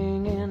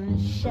singing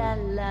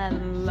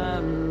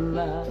sha-la-la-la.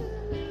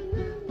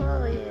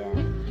 Oh yeah,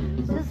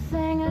 just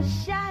sing a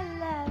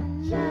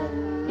sha-la-la-la.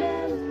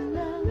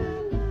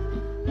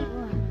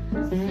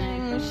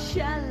 Sing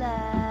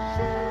sha-la-la-la.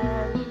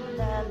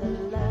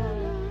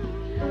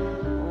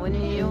 When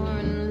you're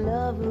in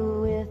love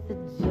with a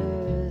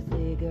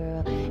Jersey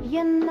girl,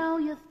 you know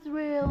you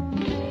thrill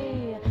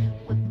me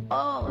with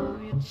all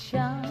of your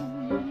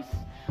charms.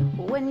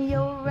 When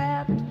you're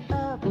wrapped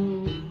up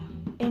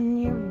in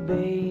your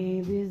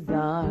baby's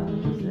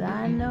arms,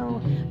 I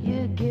know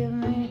you give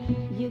me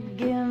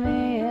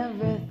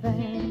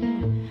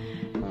everything.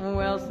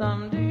 Well,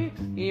 someday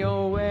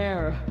you'll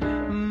wear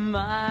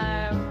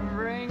my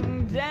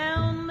ring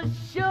down the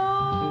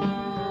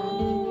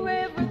shore.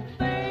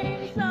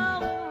 Everything's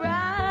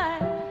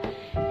alright.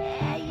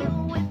 Yeah, you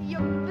with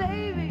your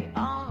baby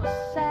on a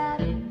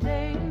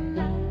Saturday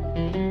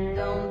night.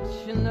 Don't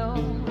you know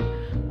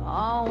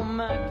all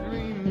my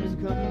dreams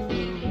come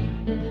true?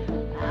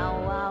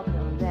 I'll walk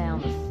them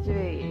down the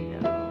street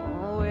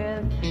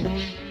with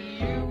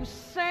you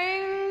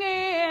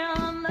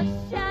singing the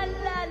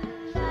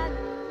sha-la-la-la-la.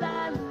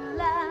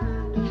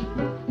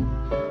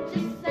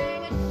 Just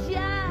sing a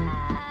sha-la-la-la.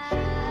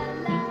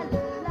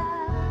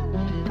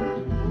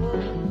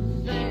 Oh,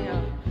 sing a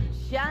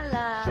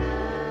sha-la-la-la.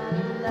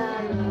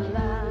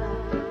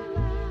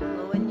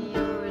 When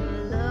you're in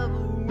love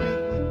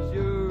with a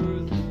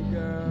Jersey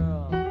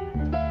girl.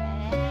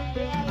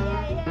 Yeah,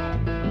 yeah, yeah.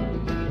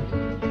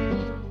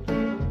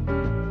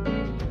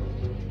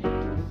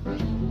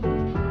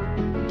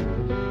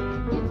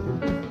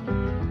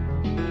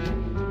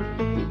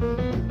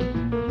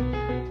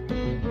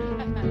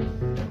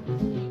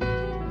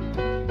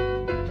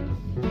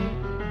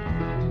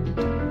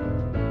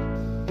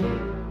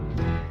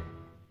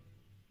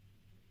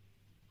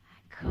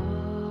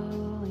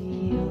 Call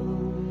your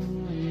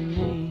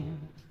name.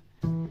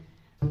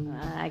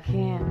 I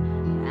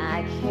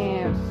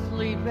can't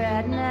sleep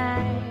at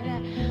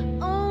night.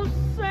 Oh,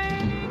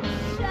 sing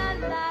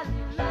sha-la-la-la-la-la.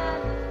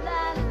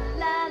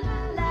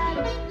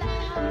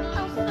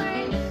 Oh,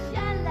 sing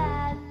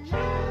sha-la-la-la-la.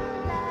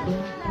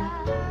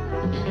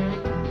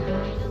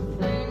 Just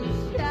sing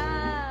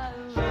sha-la-la-la.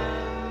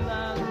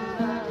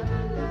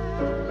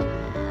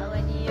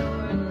 When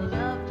you're in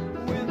love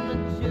with a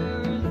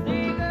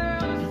Jersey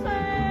girl,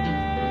 sing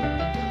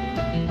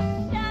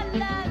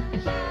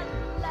sha-la-la-la.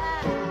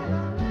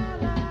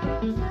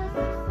 Just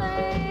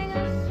sing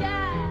a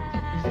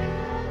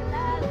sha-la-la-la.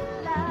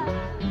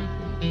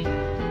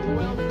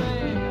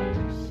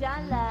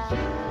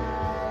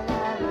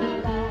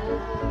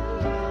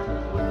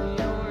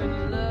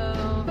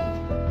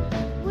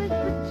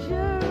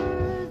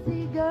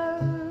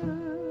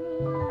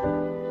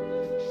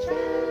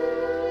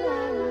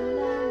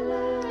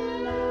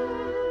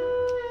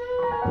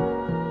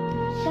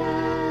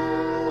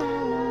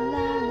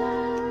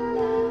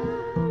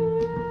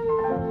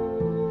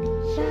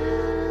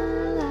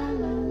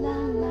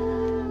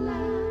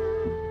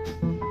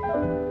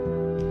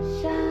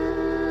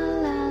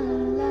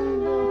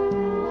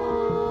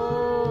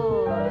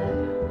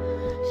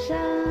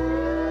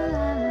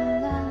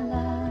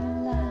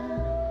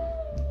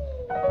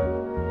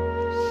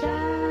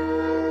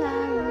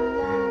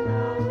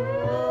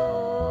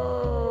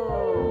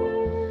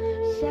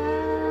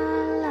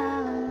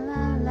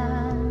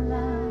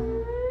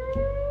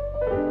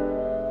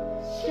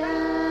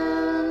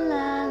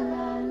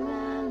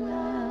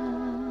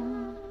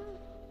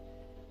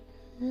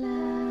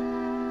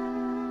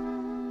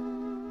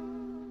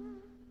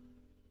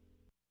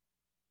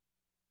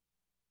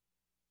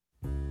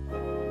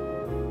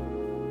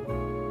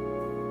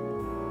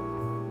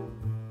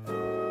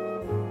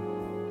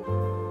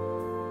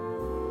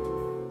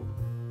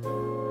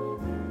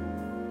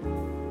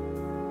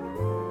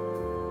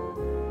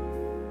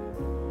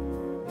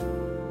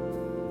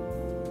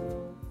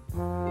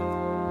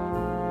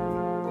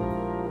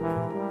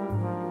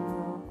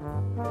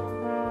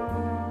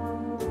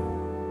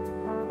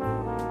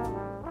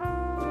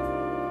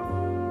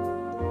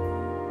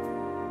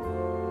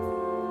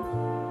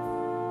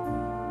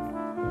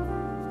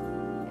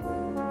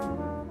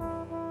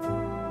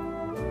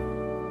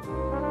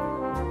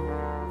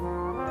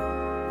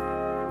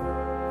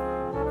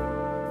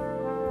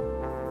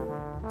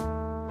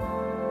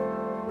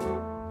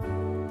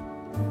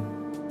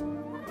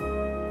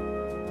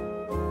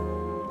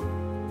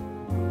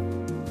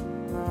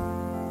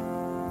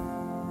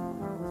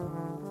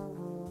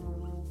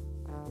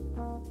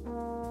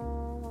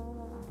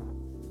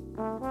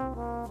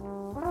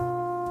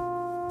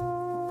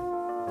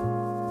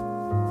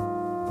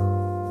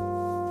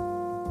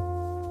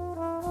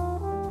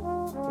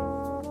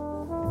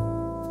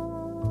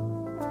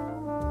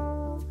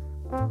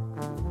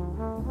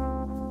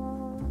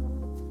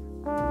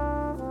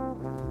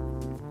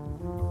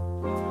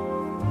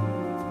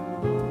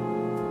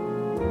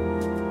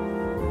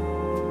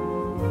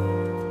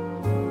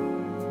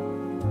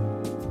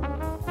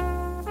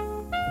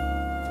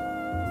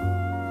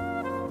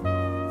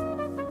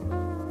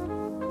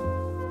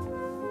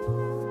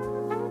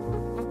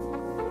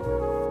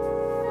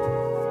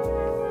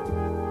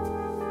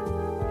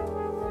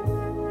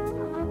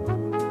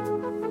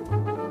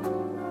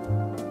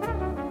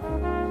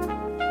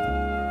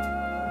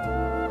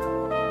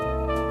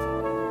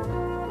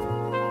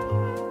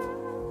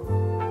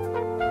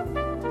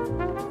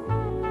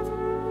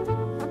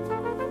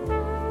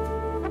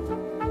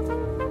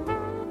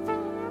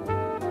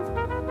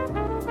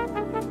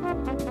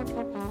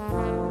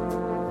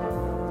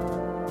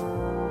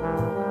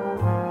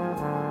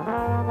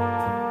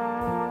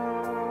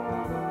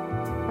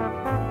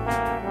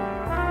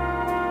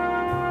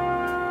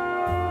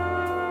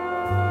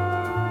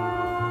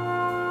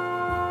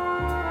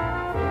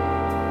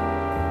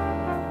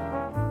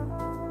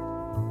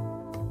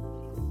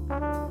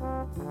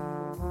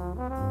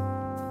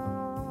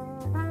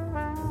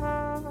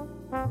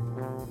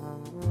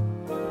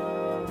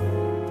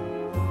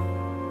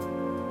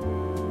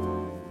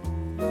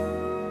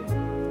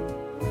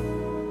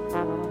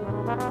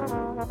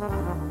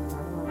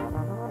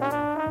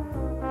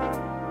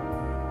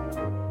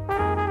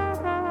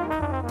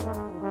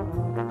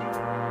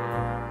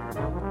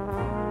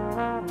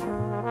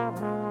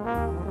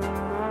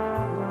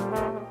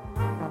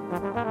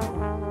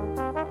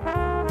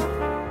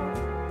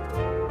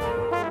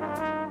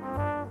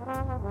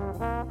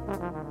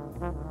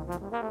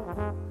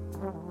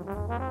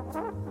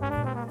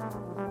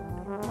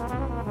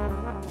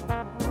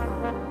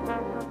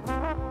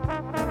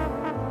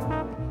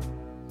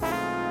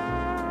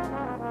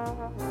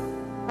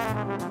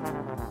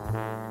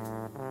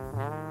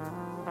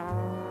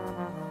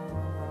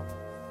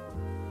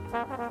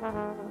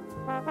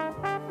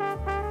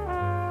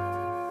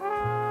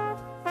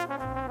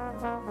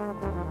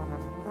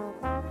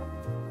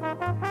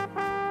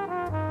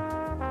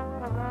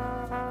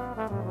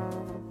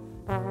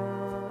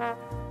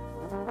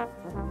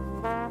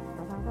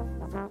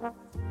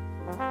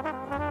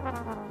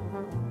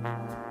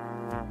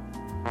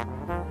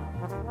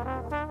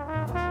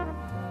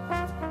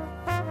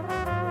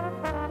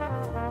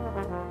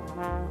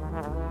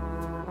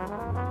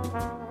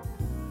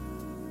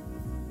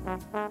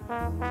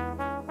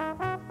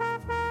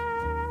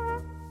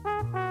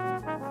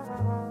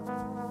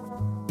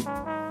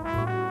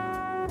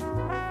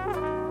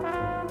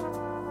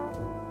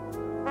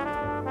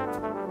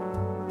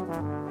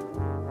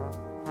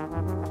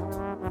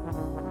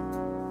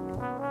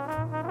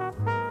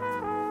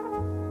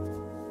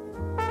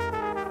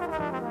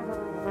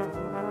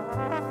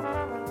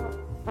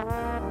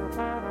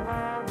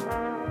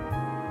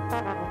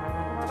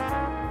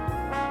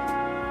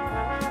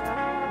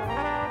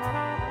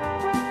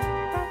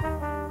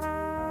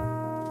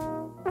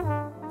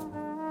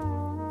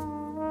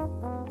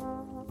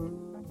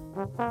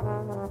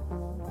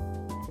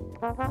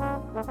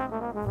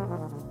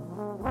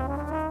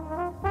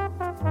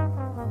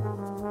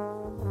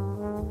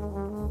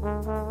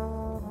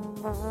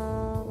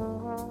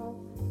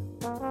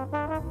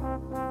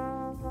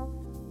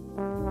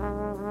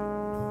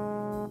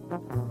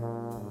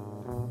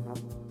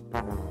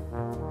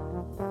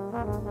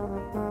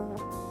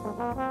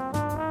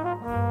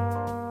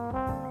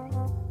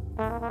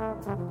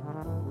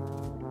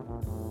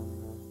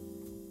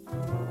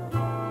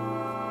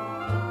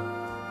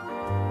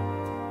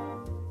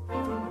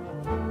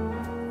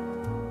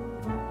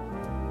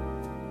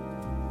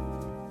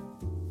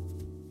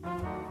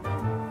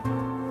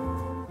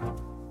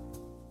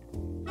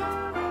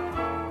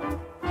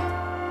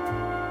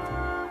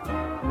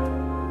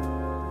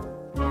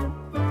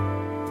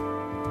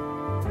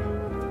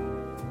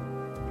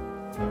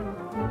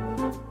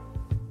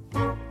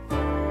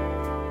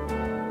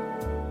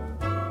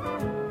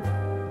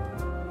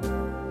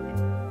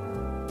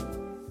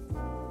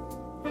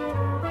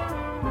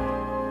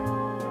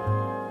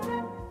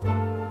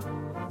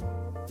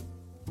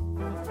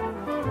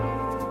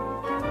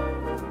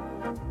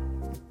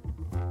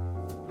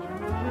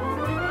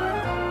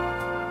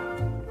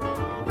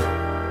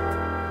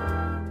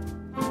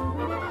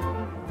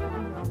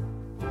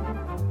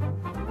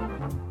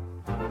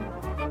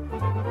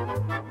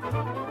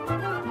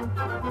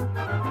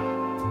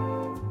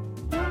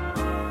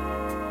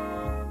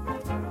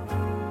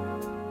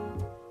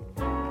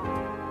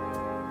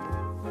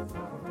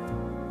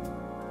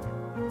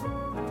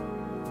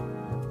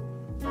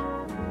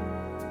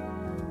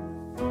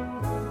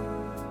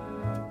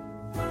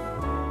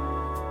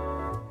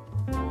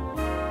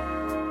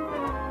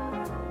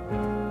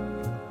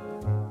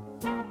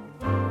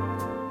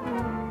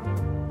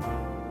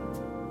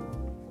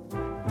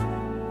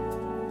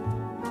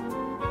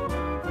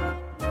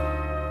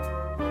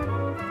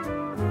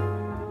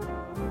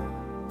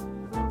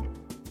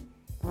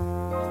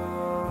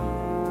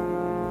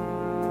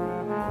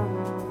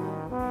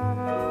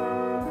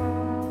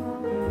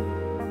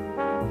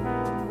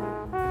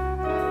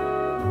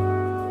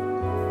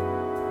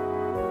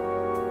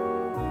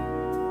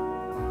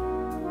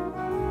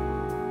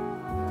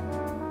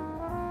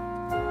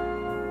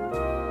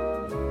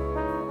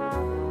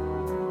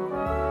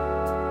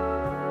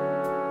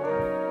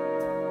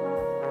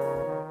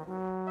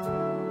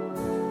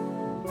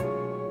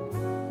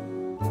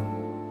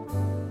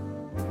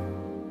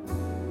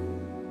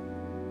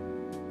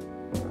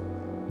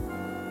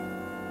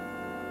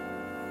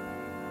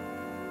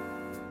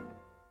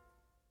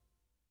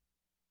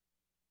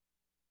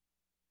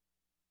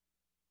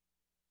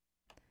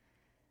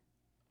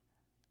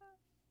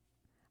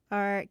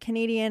 Our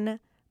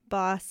Canadian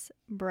Boss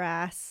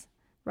Brass,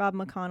 Rob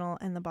McConnell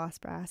and the Boss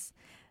Brass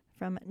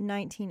from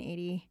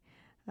 1980,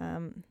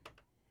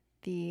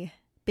 the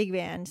big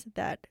band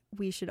that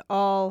we should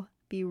all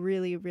be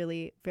really,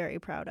 really very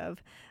proud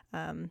of.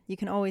 You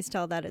can always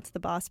tell that it's the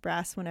Boss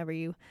Brass whenever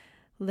you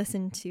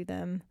listen to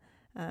them,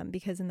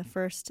 because in the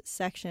first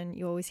section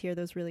you always hear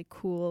those really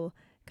cool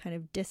kind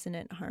of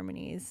dissonant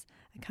harmonies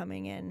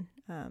coming in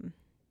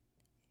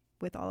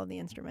with all of the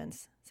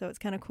instruments. So it's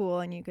kind of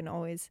cool, and you can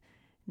always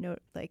you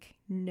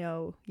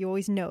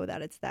always know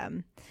that it's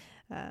them.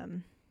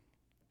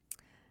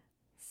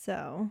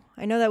 So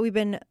I know that we've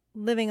been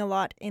living a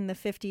lot in the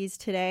 50s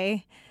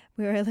today.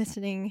 We were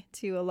listening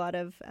to a lot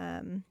of,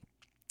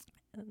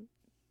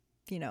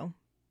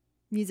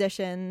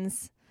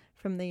 musicians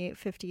from the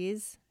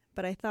 50s,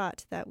 but I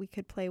thought that we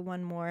could play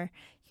one more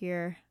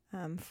here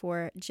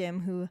for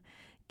Jim, who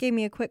gave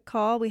me a quick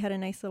call. We had a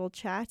nice little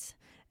chat,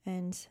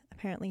 and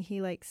apparently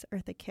he likes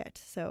Eartha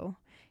Kitt. So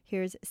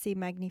here's C'est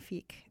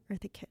Magnifique,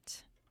 Eartha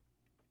Kitt.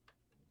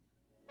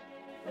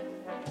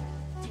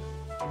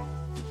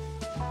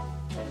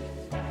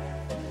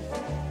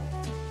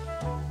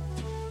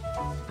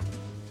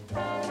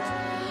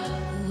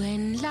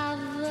 When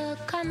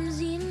love comes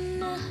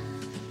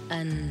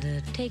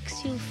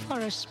takes you for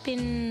a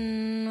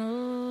spin.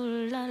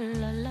 Oh la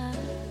la la,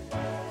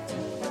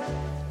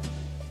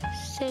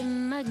 c'est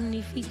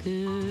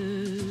magnifique.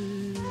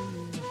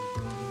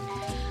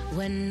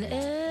 When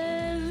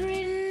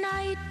every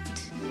night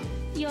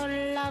your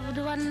loved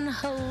one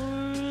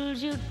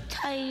holds you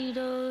tight.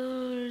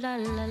 Oh la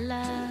la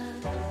la,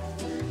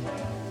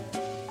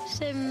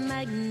 c'est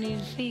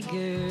magnifique.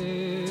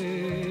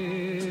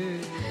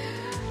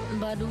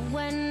 But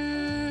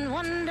when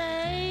one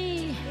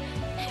day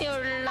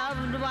your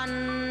loved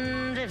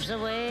one drifts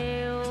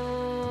away,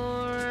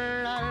 oh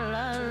la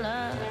la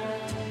la,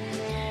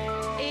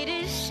 it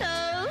is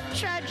so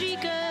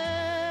tragic.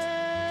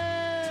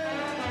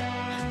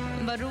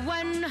 But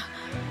when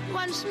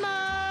once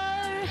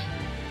more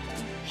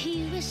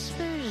he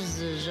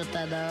whispers, je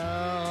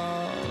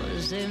t'adore,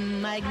 c'est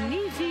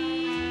magnifique.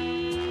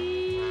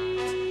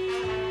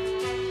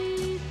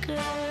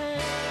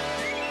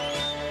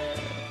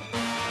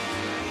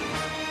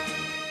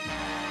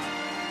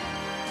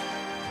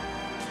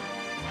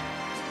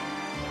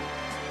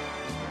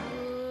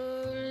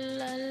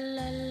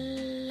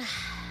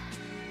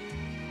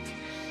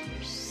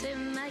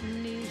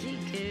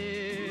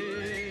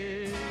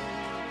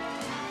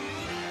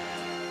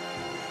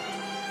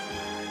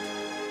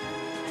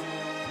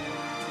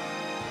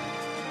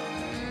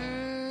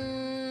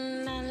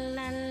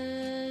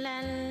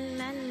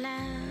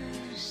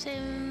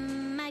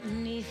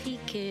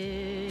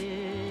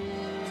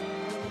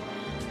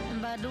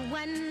 But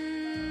when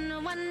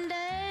one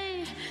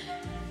day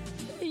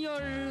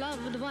your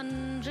loved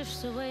one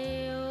drifts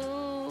away,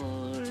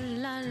 oh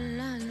la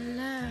la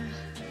la,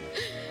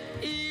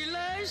 il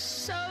est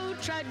so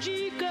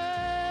tragique.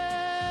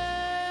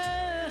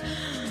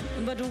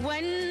 But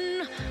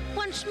when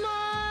once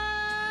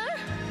more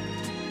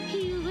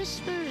he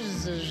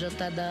whispers, je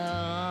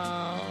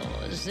t'adore,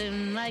 c'est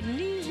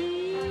magnifique.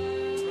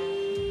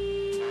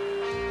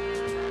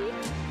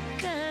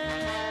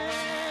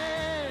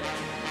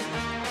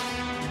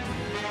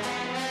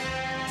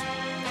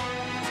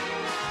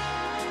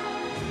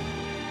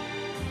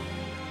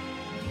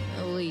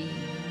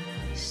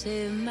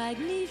 C'est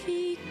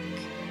magnifique,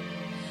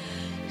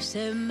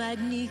 c'est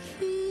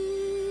magnifique.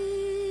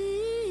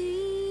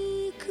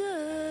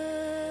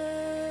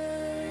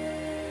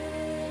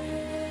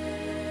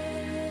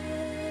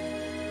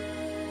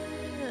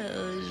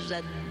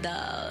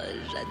 J'adore,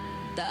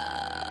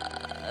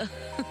 j'adore.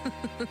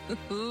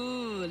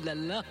 Ooh la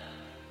la.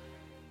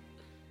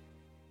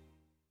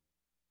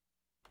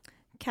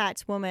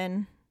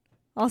 Catwoman,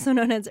 also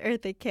known as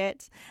Eartha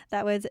Kitt.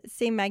 That was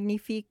C'est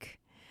Magnifique.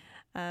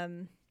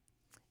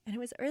 And it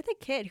was Eartha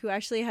Kitt who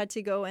actually had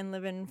to go and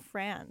live in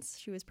France.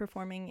 She was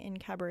performing in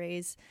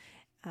cabarets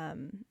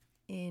in,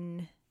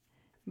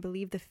 I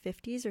believe, the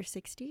 50s or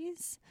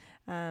 60s.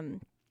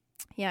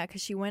 Yeah,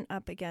 because she went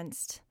up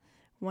against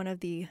one of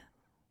the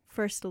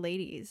first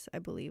ladies, I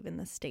believe, in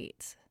the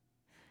States.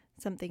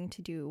 Something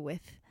to do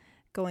with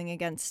going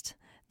against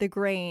the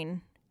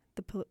grain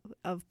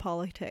of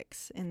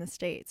politics in the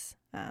States.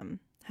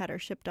 Had her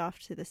shipped off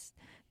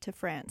to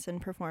France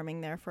and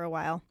performing there for a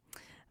while.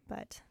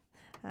 But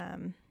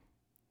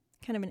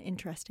kind of an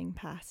interesting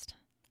past.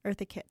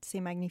 Eartha Kitt, C'est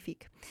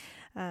Magnifique.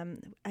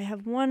 I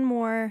have one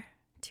more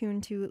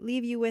tune to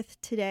leave you with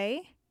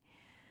today.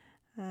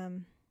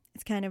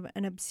 It's kind of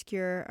an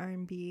obscure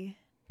R&B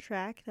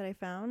track that I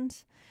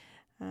found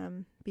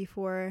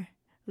before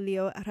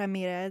Leo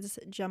Ramirez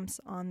jumps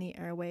on the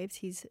airwaves.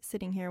 He's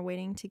sitting here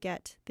waiting to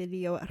get the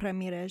Leo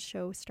Ramirez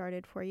show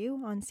started for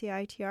you on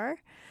CITR.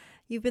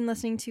 You've been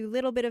listening to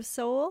Little Bit of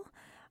Soul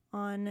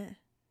on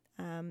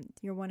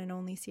your one and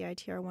only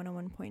CITR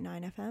 101.9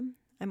 FM.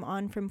 I'm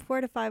on from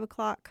 4 to 5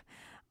 o'clock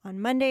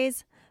on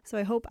Mondays, so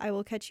I hope I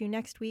will catch you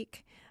next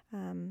week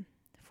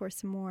for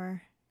some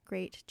more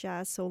great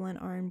jazz, soul, and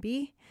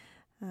R&B.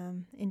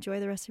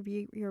 Enjoy the rest of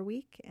your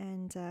week,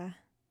 and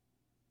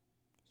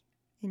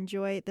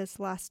enjoy this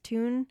last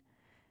tune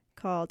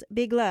called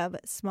Big Love,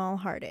 Small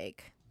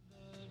Heartache.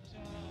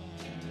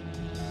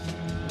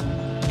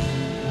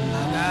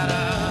 I got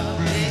a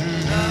big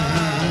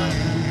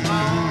love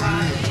on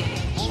my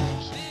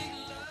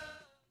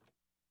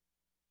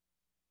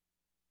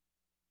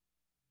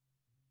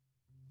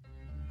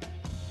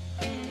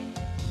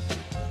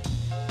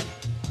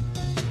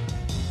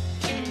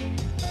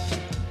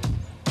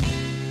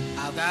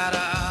got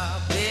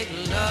a big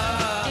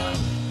love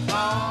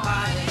for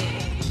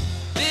heartache,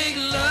 big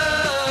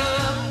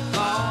love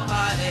for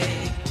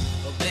heartache,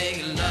 a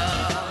big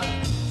love,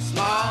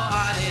 small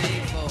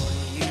heartache for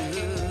you.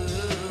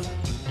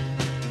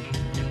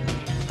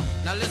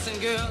 Now listen,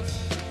 girls,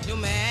 your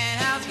man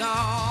has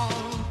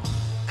gone,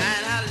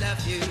 and I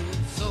left you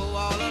so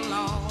all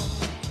alone.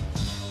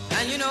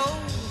 And you know,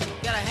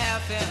 gotta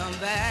have him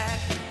back.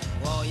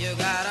 All you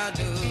gotta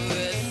do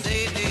is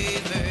say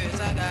these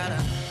words. I got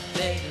a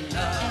big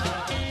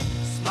love,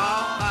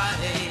 small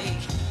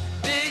heartache,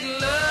 big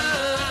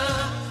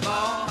love,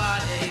 small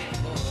heartache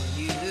for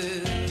you.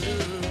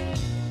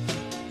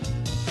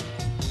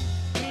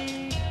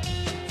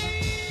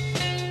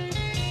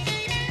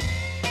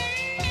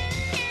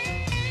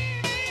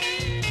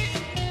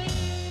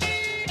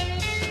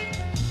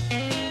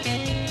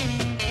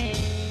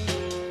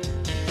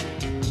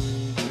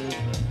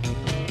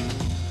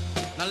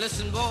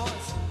 listen,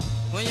 boys,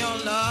 when your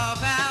love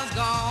has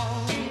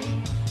gone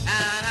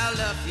and I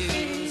left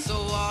you so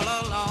all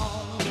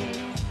alone,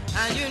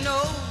 and you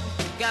know,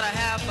 gotta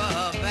have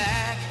her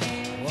back.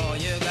 All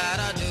you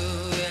gotta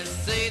do is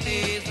say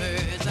these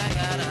words. I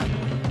got a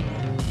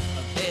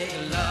big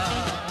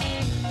love,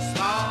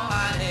 small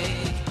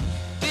heartache.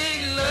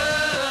 Big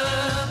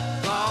love,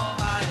 small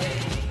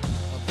heartache.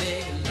 A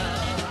big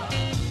love,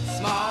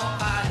 small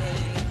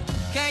heartache.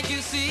 Can't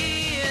you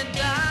see it,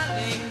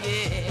 darling?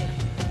 Yeah,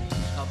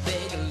 a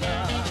big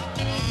love,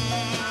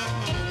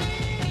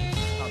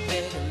 a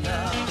big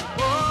love.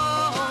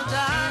 Oh,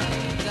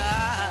 darling,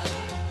 darling,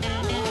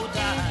 oh,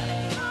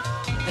 darling,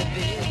 a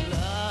big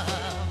love.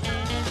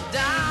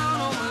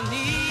 Down on my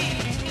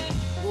knees,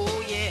 oh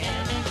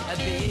yeah, a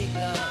big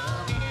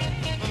love.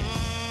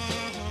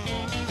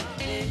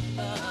 Big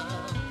love,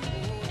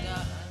 oh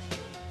darling,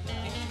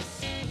 can't you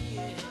see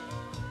it?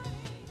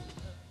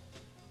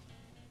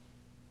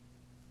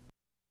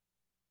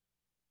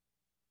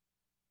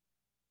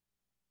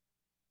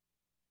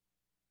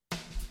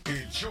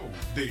 El show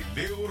de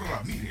Leo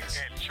Ramírez.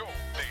 El show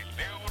de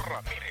Leo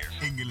Ramírez.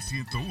 En el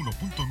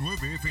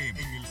 101.9 FM.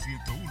 En el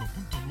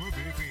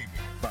 101.9 FM.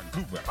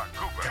 Vancouver,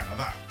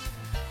 Canadá.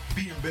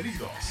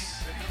 Bienvenidos.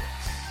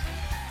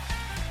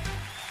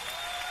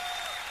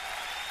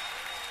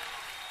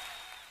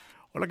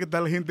 Hola, ¿qué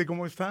tal, gente?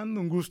 ¿Cómo están?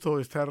 Un gusto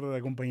estar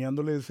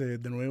acompañándoles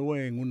de nuevo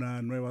en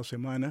una nueva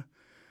semana.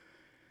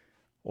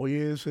 Hoy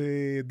es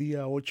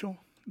día 8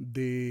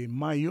 de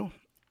mayo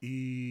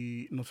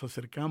y nos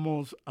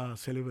acercamos a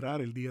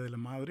celebrar el Día de la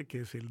Madre, que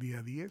es el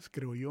día 10,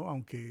 creo yo,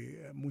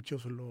 aunque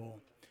muchos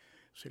lo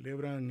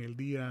celebran el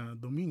día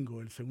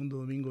domingo, el segundo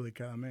domingo de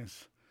cada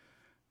mes.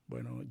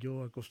 Bueno,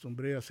 yo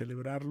acostumbré a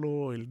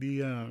celebrarlo el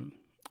día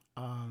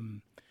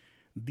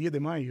 10 de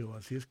mayo,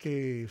 así es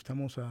que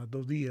estamos a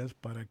 2 días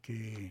para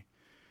que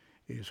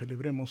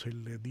celebremos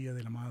el Día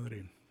de la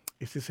Madre.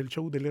 Este es el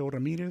show de Leo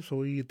Ramírez.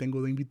 Hoy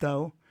tengo de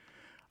invitado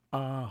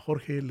a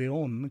Jorge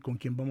León, con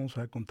quien vamos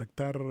a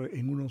contactar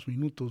en unos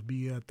minutos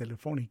vía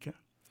telefónica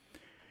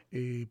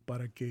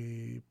para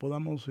que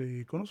podamos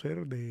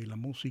conocer de la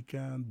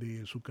música,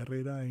 de su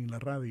carrera en la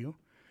radio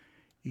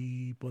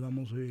y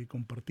podamos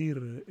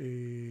compartir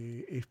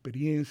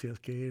experiencias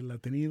que él ha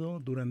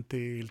tenido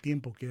durante el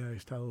tiempo que ha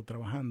estado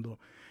trabajando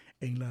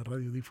en la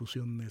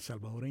radiodifusión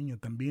salvadoreña.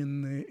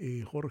 También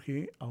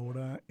Jorge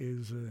ahora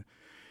es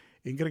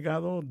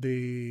encargado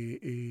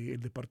de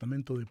el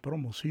departamento de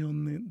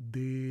promoción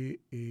de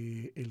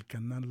el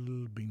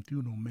canal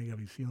 21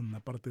 Megavisión.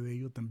 Aparte de ello, también